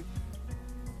 Mm-hmm.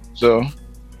 So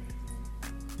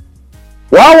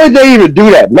why would they even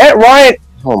do that? Matt Ryan.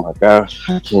 Oh my gosh,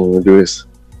 I can't even do this.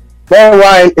 Matt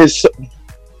Ryan is.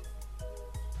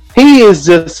 He is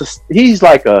just. He's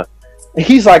like a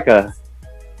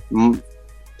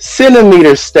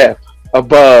centimeter step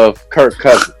above Kirk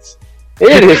Cousins.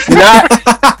 It is not.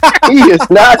 He is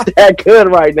not that good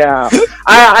right now.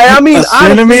 I mean, a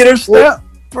centimeter step,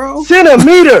 bro.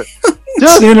 Centimeter.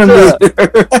 Just centimeter.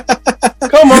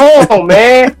 Come on,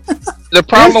 man. The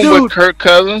problem with Kirk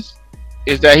Cousins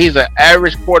is that he's an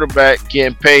average quarterback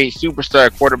getting paid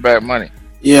superstar quarterback money.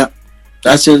 Yeah,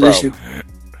 that's his issue.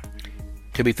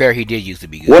 To be fair, he did used to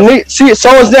be good. So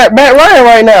is that Matt Ryan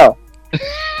right now.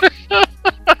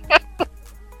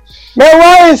 Matt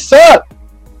Ryan sucked.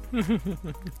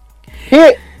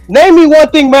 Name me one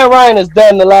thing Matt Ryan has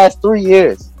done in the last 3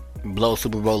 years. Blow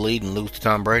Super Bowl lead and lose to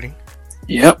Tom Brady.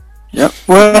 Yep.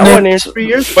 Well, that wasn't in 3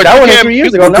 years. But that wasn't 3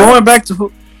 years ago. Going back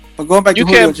to you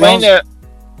can't blame that.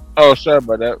 Oh, sorry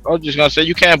about that. I was just gonna say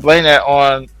you can't blame that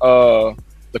on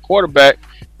the quarterback.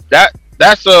 That's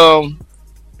the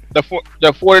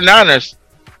 49ers.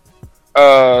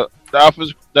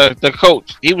 The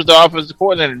coach. He was the offensive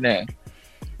coordinator then.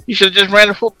 He should have just ran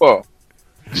the football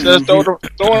instead of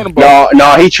throwing the ball.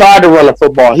 No, he tried to run the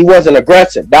football. He wasn't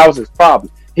aggressive. That was his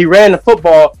problem. He ran the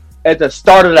football at the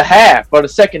start of the half or the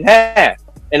second half,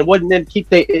 and wouldn't then keep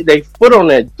their foot on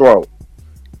that throw.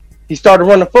 He started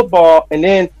running the football, and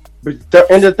then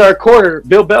in the third quarter,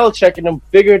 Bill Belichick and them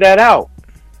figured that out.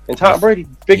 And Tom Brady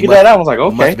figured that out. I was like,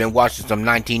 okay. Must have been watching some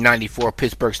 1994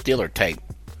 Pittsburgh Steelers tape.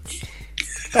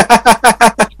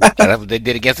 That's what they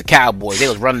did against the Cowboys. They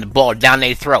was running the ball down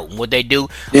their throat. And what they do?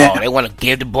 Yeah. Oh, they want to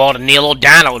give the ball to Neil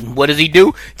O'Donnell. And what does he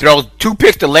do? Throws 2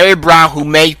 picks to Larry Brown, who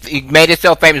made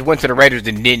himself famous, went to the Raiders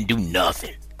and didn't do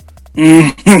nothing.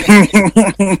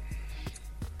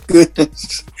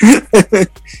 Goodness.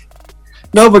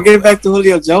 No, but getting back to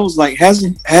Julio Jones, like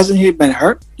hasn't he been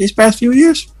hurt these past few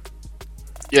years?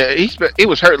 Yeah, he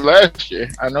was hurt last year.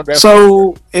 I know that.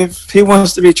 So if he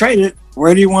wants to be traded,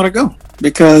 where do you want to go?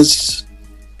 Because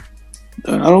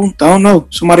I don't know.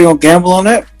 Somebody gonna gamble on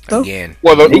that though? Again.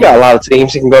 Well, he got a lot of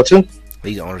teams he can go to.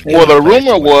 Well, the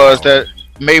rumor was that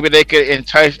maybe they could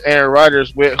entice Aaron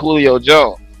Rodgers with Julio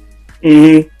Jones.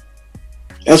 Mm-hmm.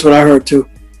 That's what I heard too.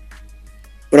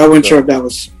 But I wasn't sure if that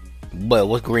was. But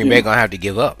what's Green Bay gonna have to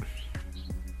give up?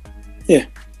 Yeah.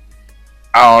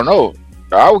 I don't know.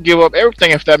 I would give up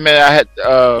everything if that meant I had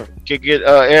could get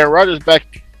Aaron Rodgers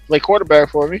back to play quarterback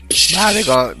for me. Nah, they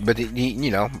gonna, but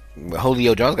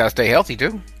Julio Jones got to stay healthy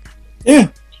too. Yeah,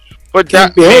 but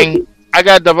that thing, I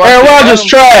got Devontae Aaron Rodgers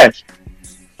trash.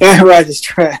 Aaron Rodgers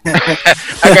trash.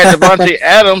 I got Devontae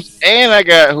Adams and I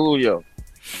got Julio.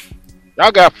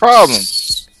 Y'all got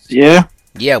problems. Yeah,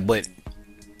 but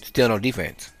still no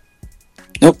defense.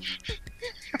 Nope.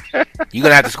 You're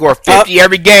gonna have to score 50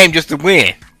 every game just to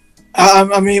win.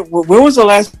 I mean, when was the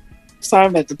last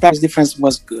time that the Packers defense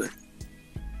was good?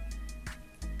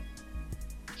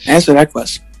 Answer that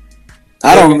question.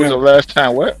 I don't remember. The last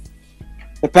time what?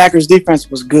 The Packers defense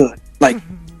was good. Like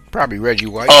probably Reggie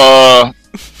White.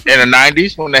 In the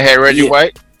 90s when they had Reggie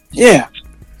White. Yeah.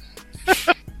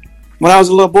 When I was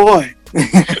a little boy.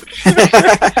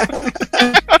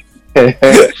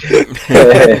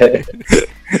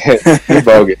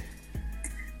 Bogus.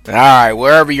 All right,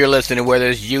 wherever you're listening, whether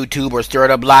it's YouTube or Stir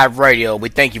It Up Live Radio, we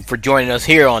thank you for joining us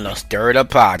here on the Stir It Up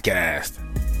Podcast.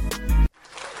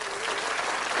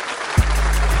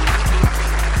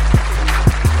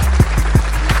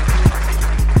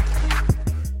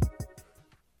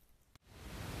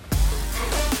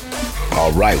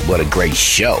 All right, what a great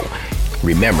show.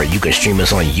 Remember, you can stream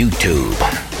us on YouTube.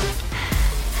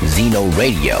 Zeno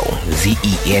Radio,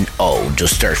 Zeno,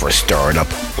 just search for Stir It Up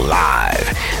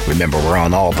Live. Remember, we're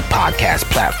on all the podcast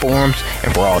platforms,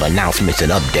 and for all the announcements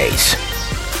and updates,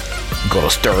 go to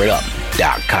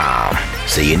stiritup.com.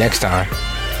 See you next time.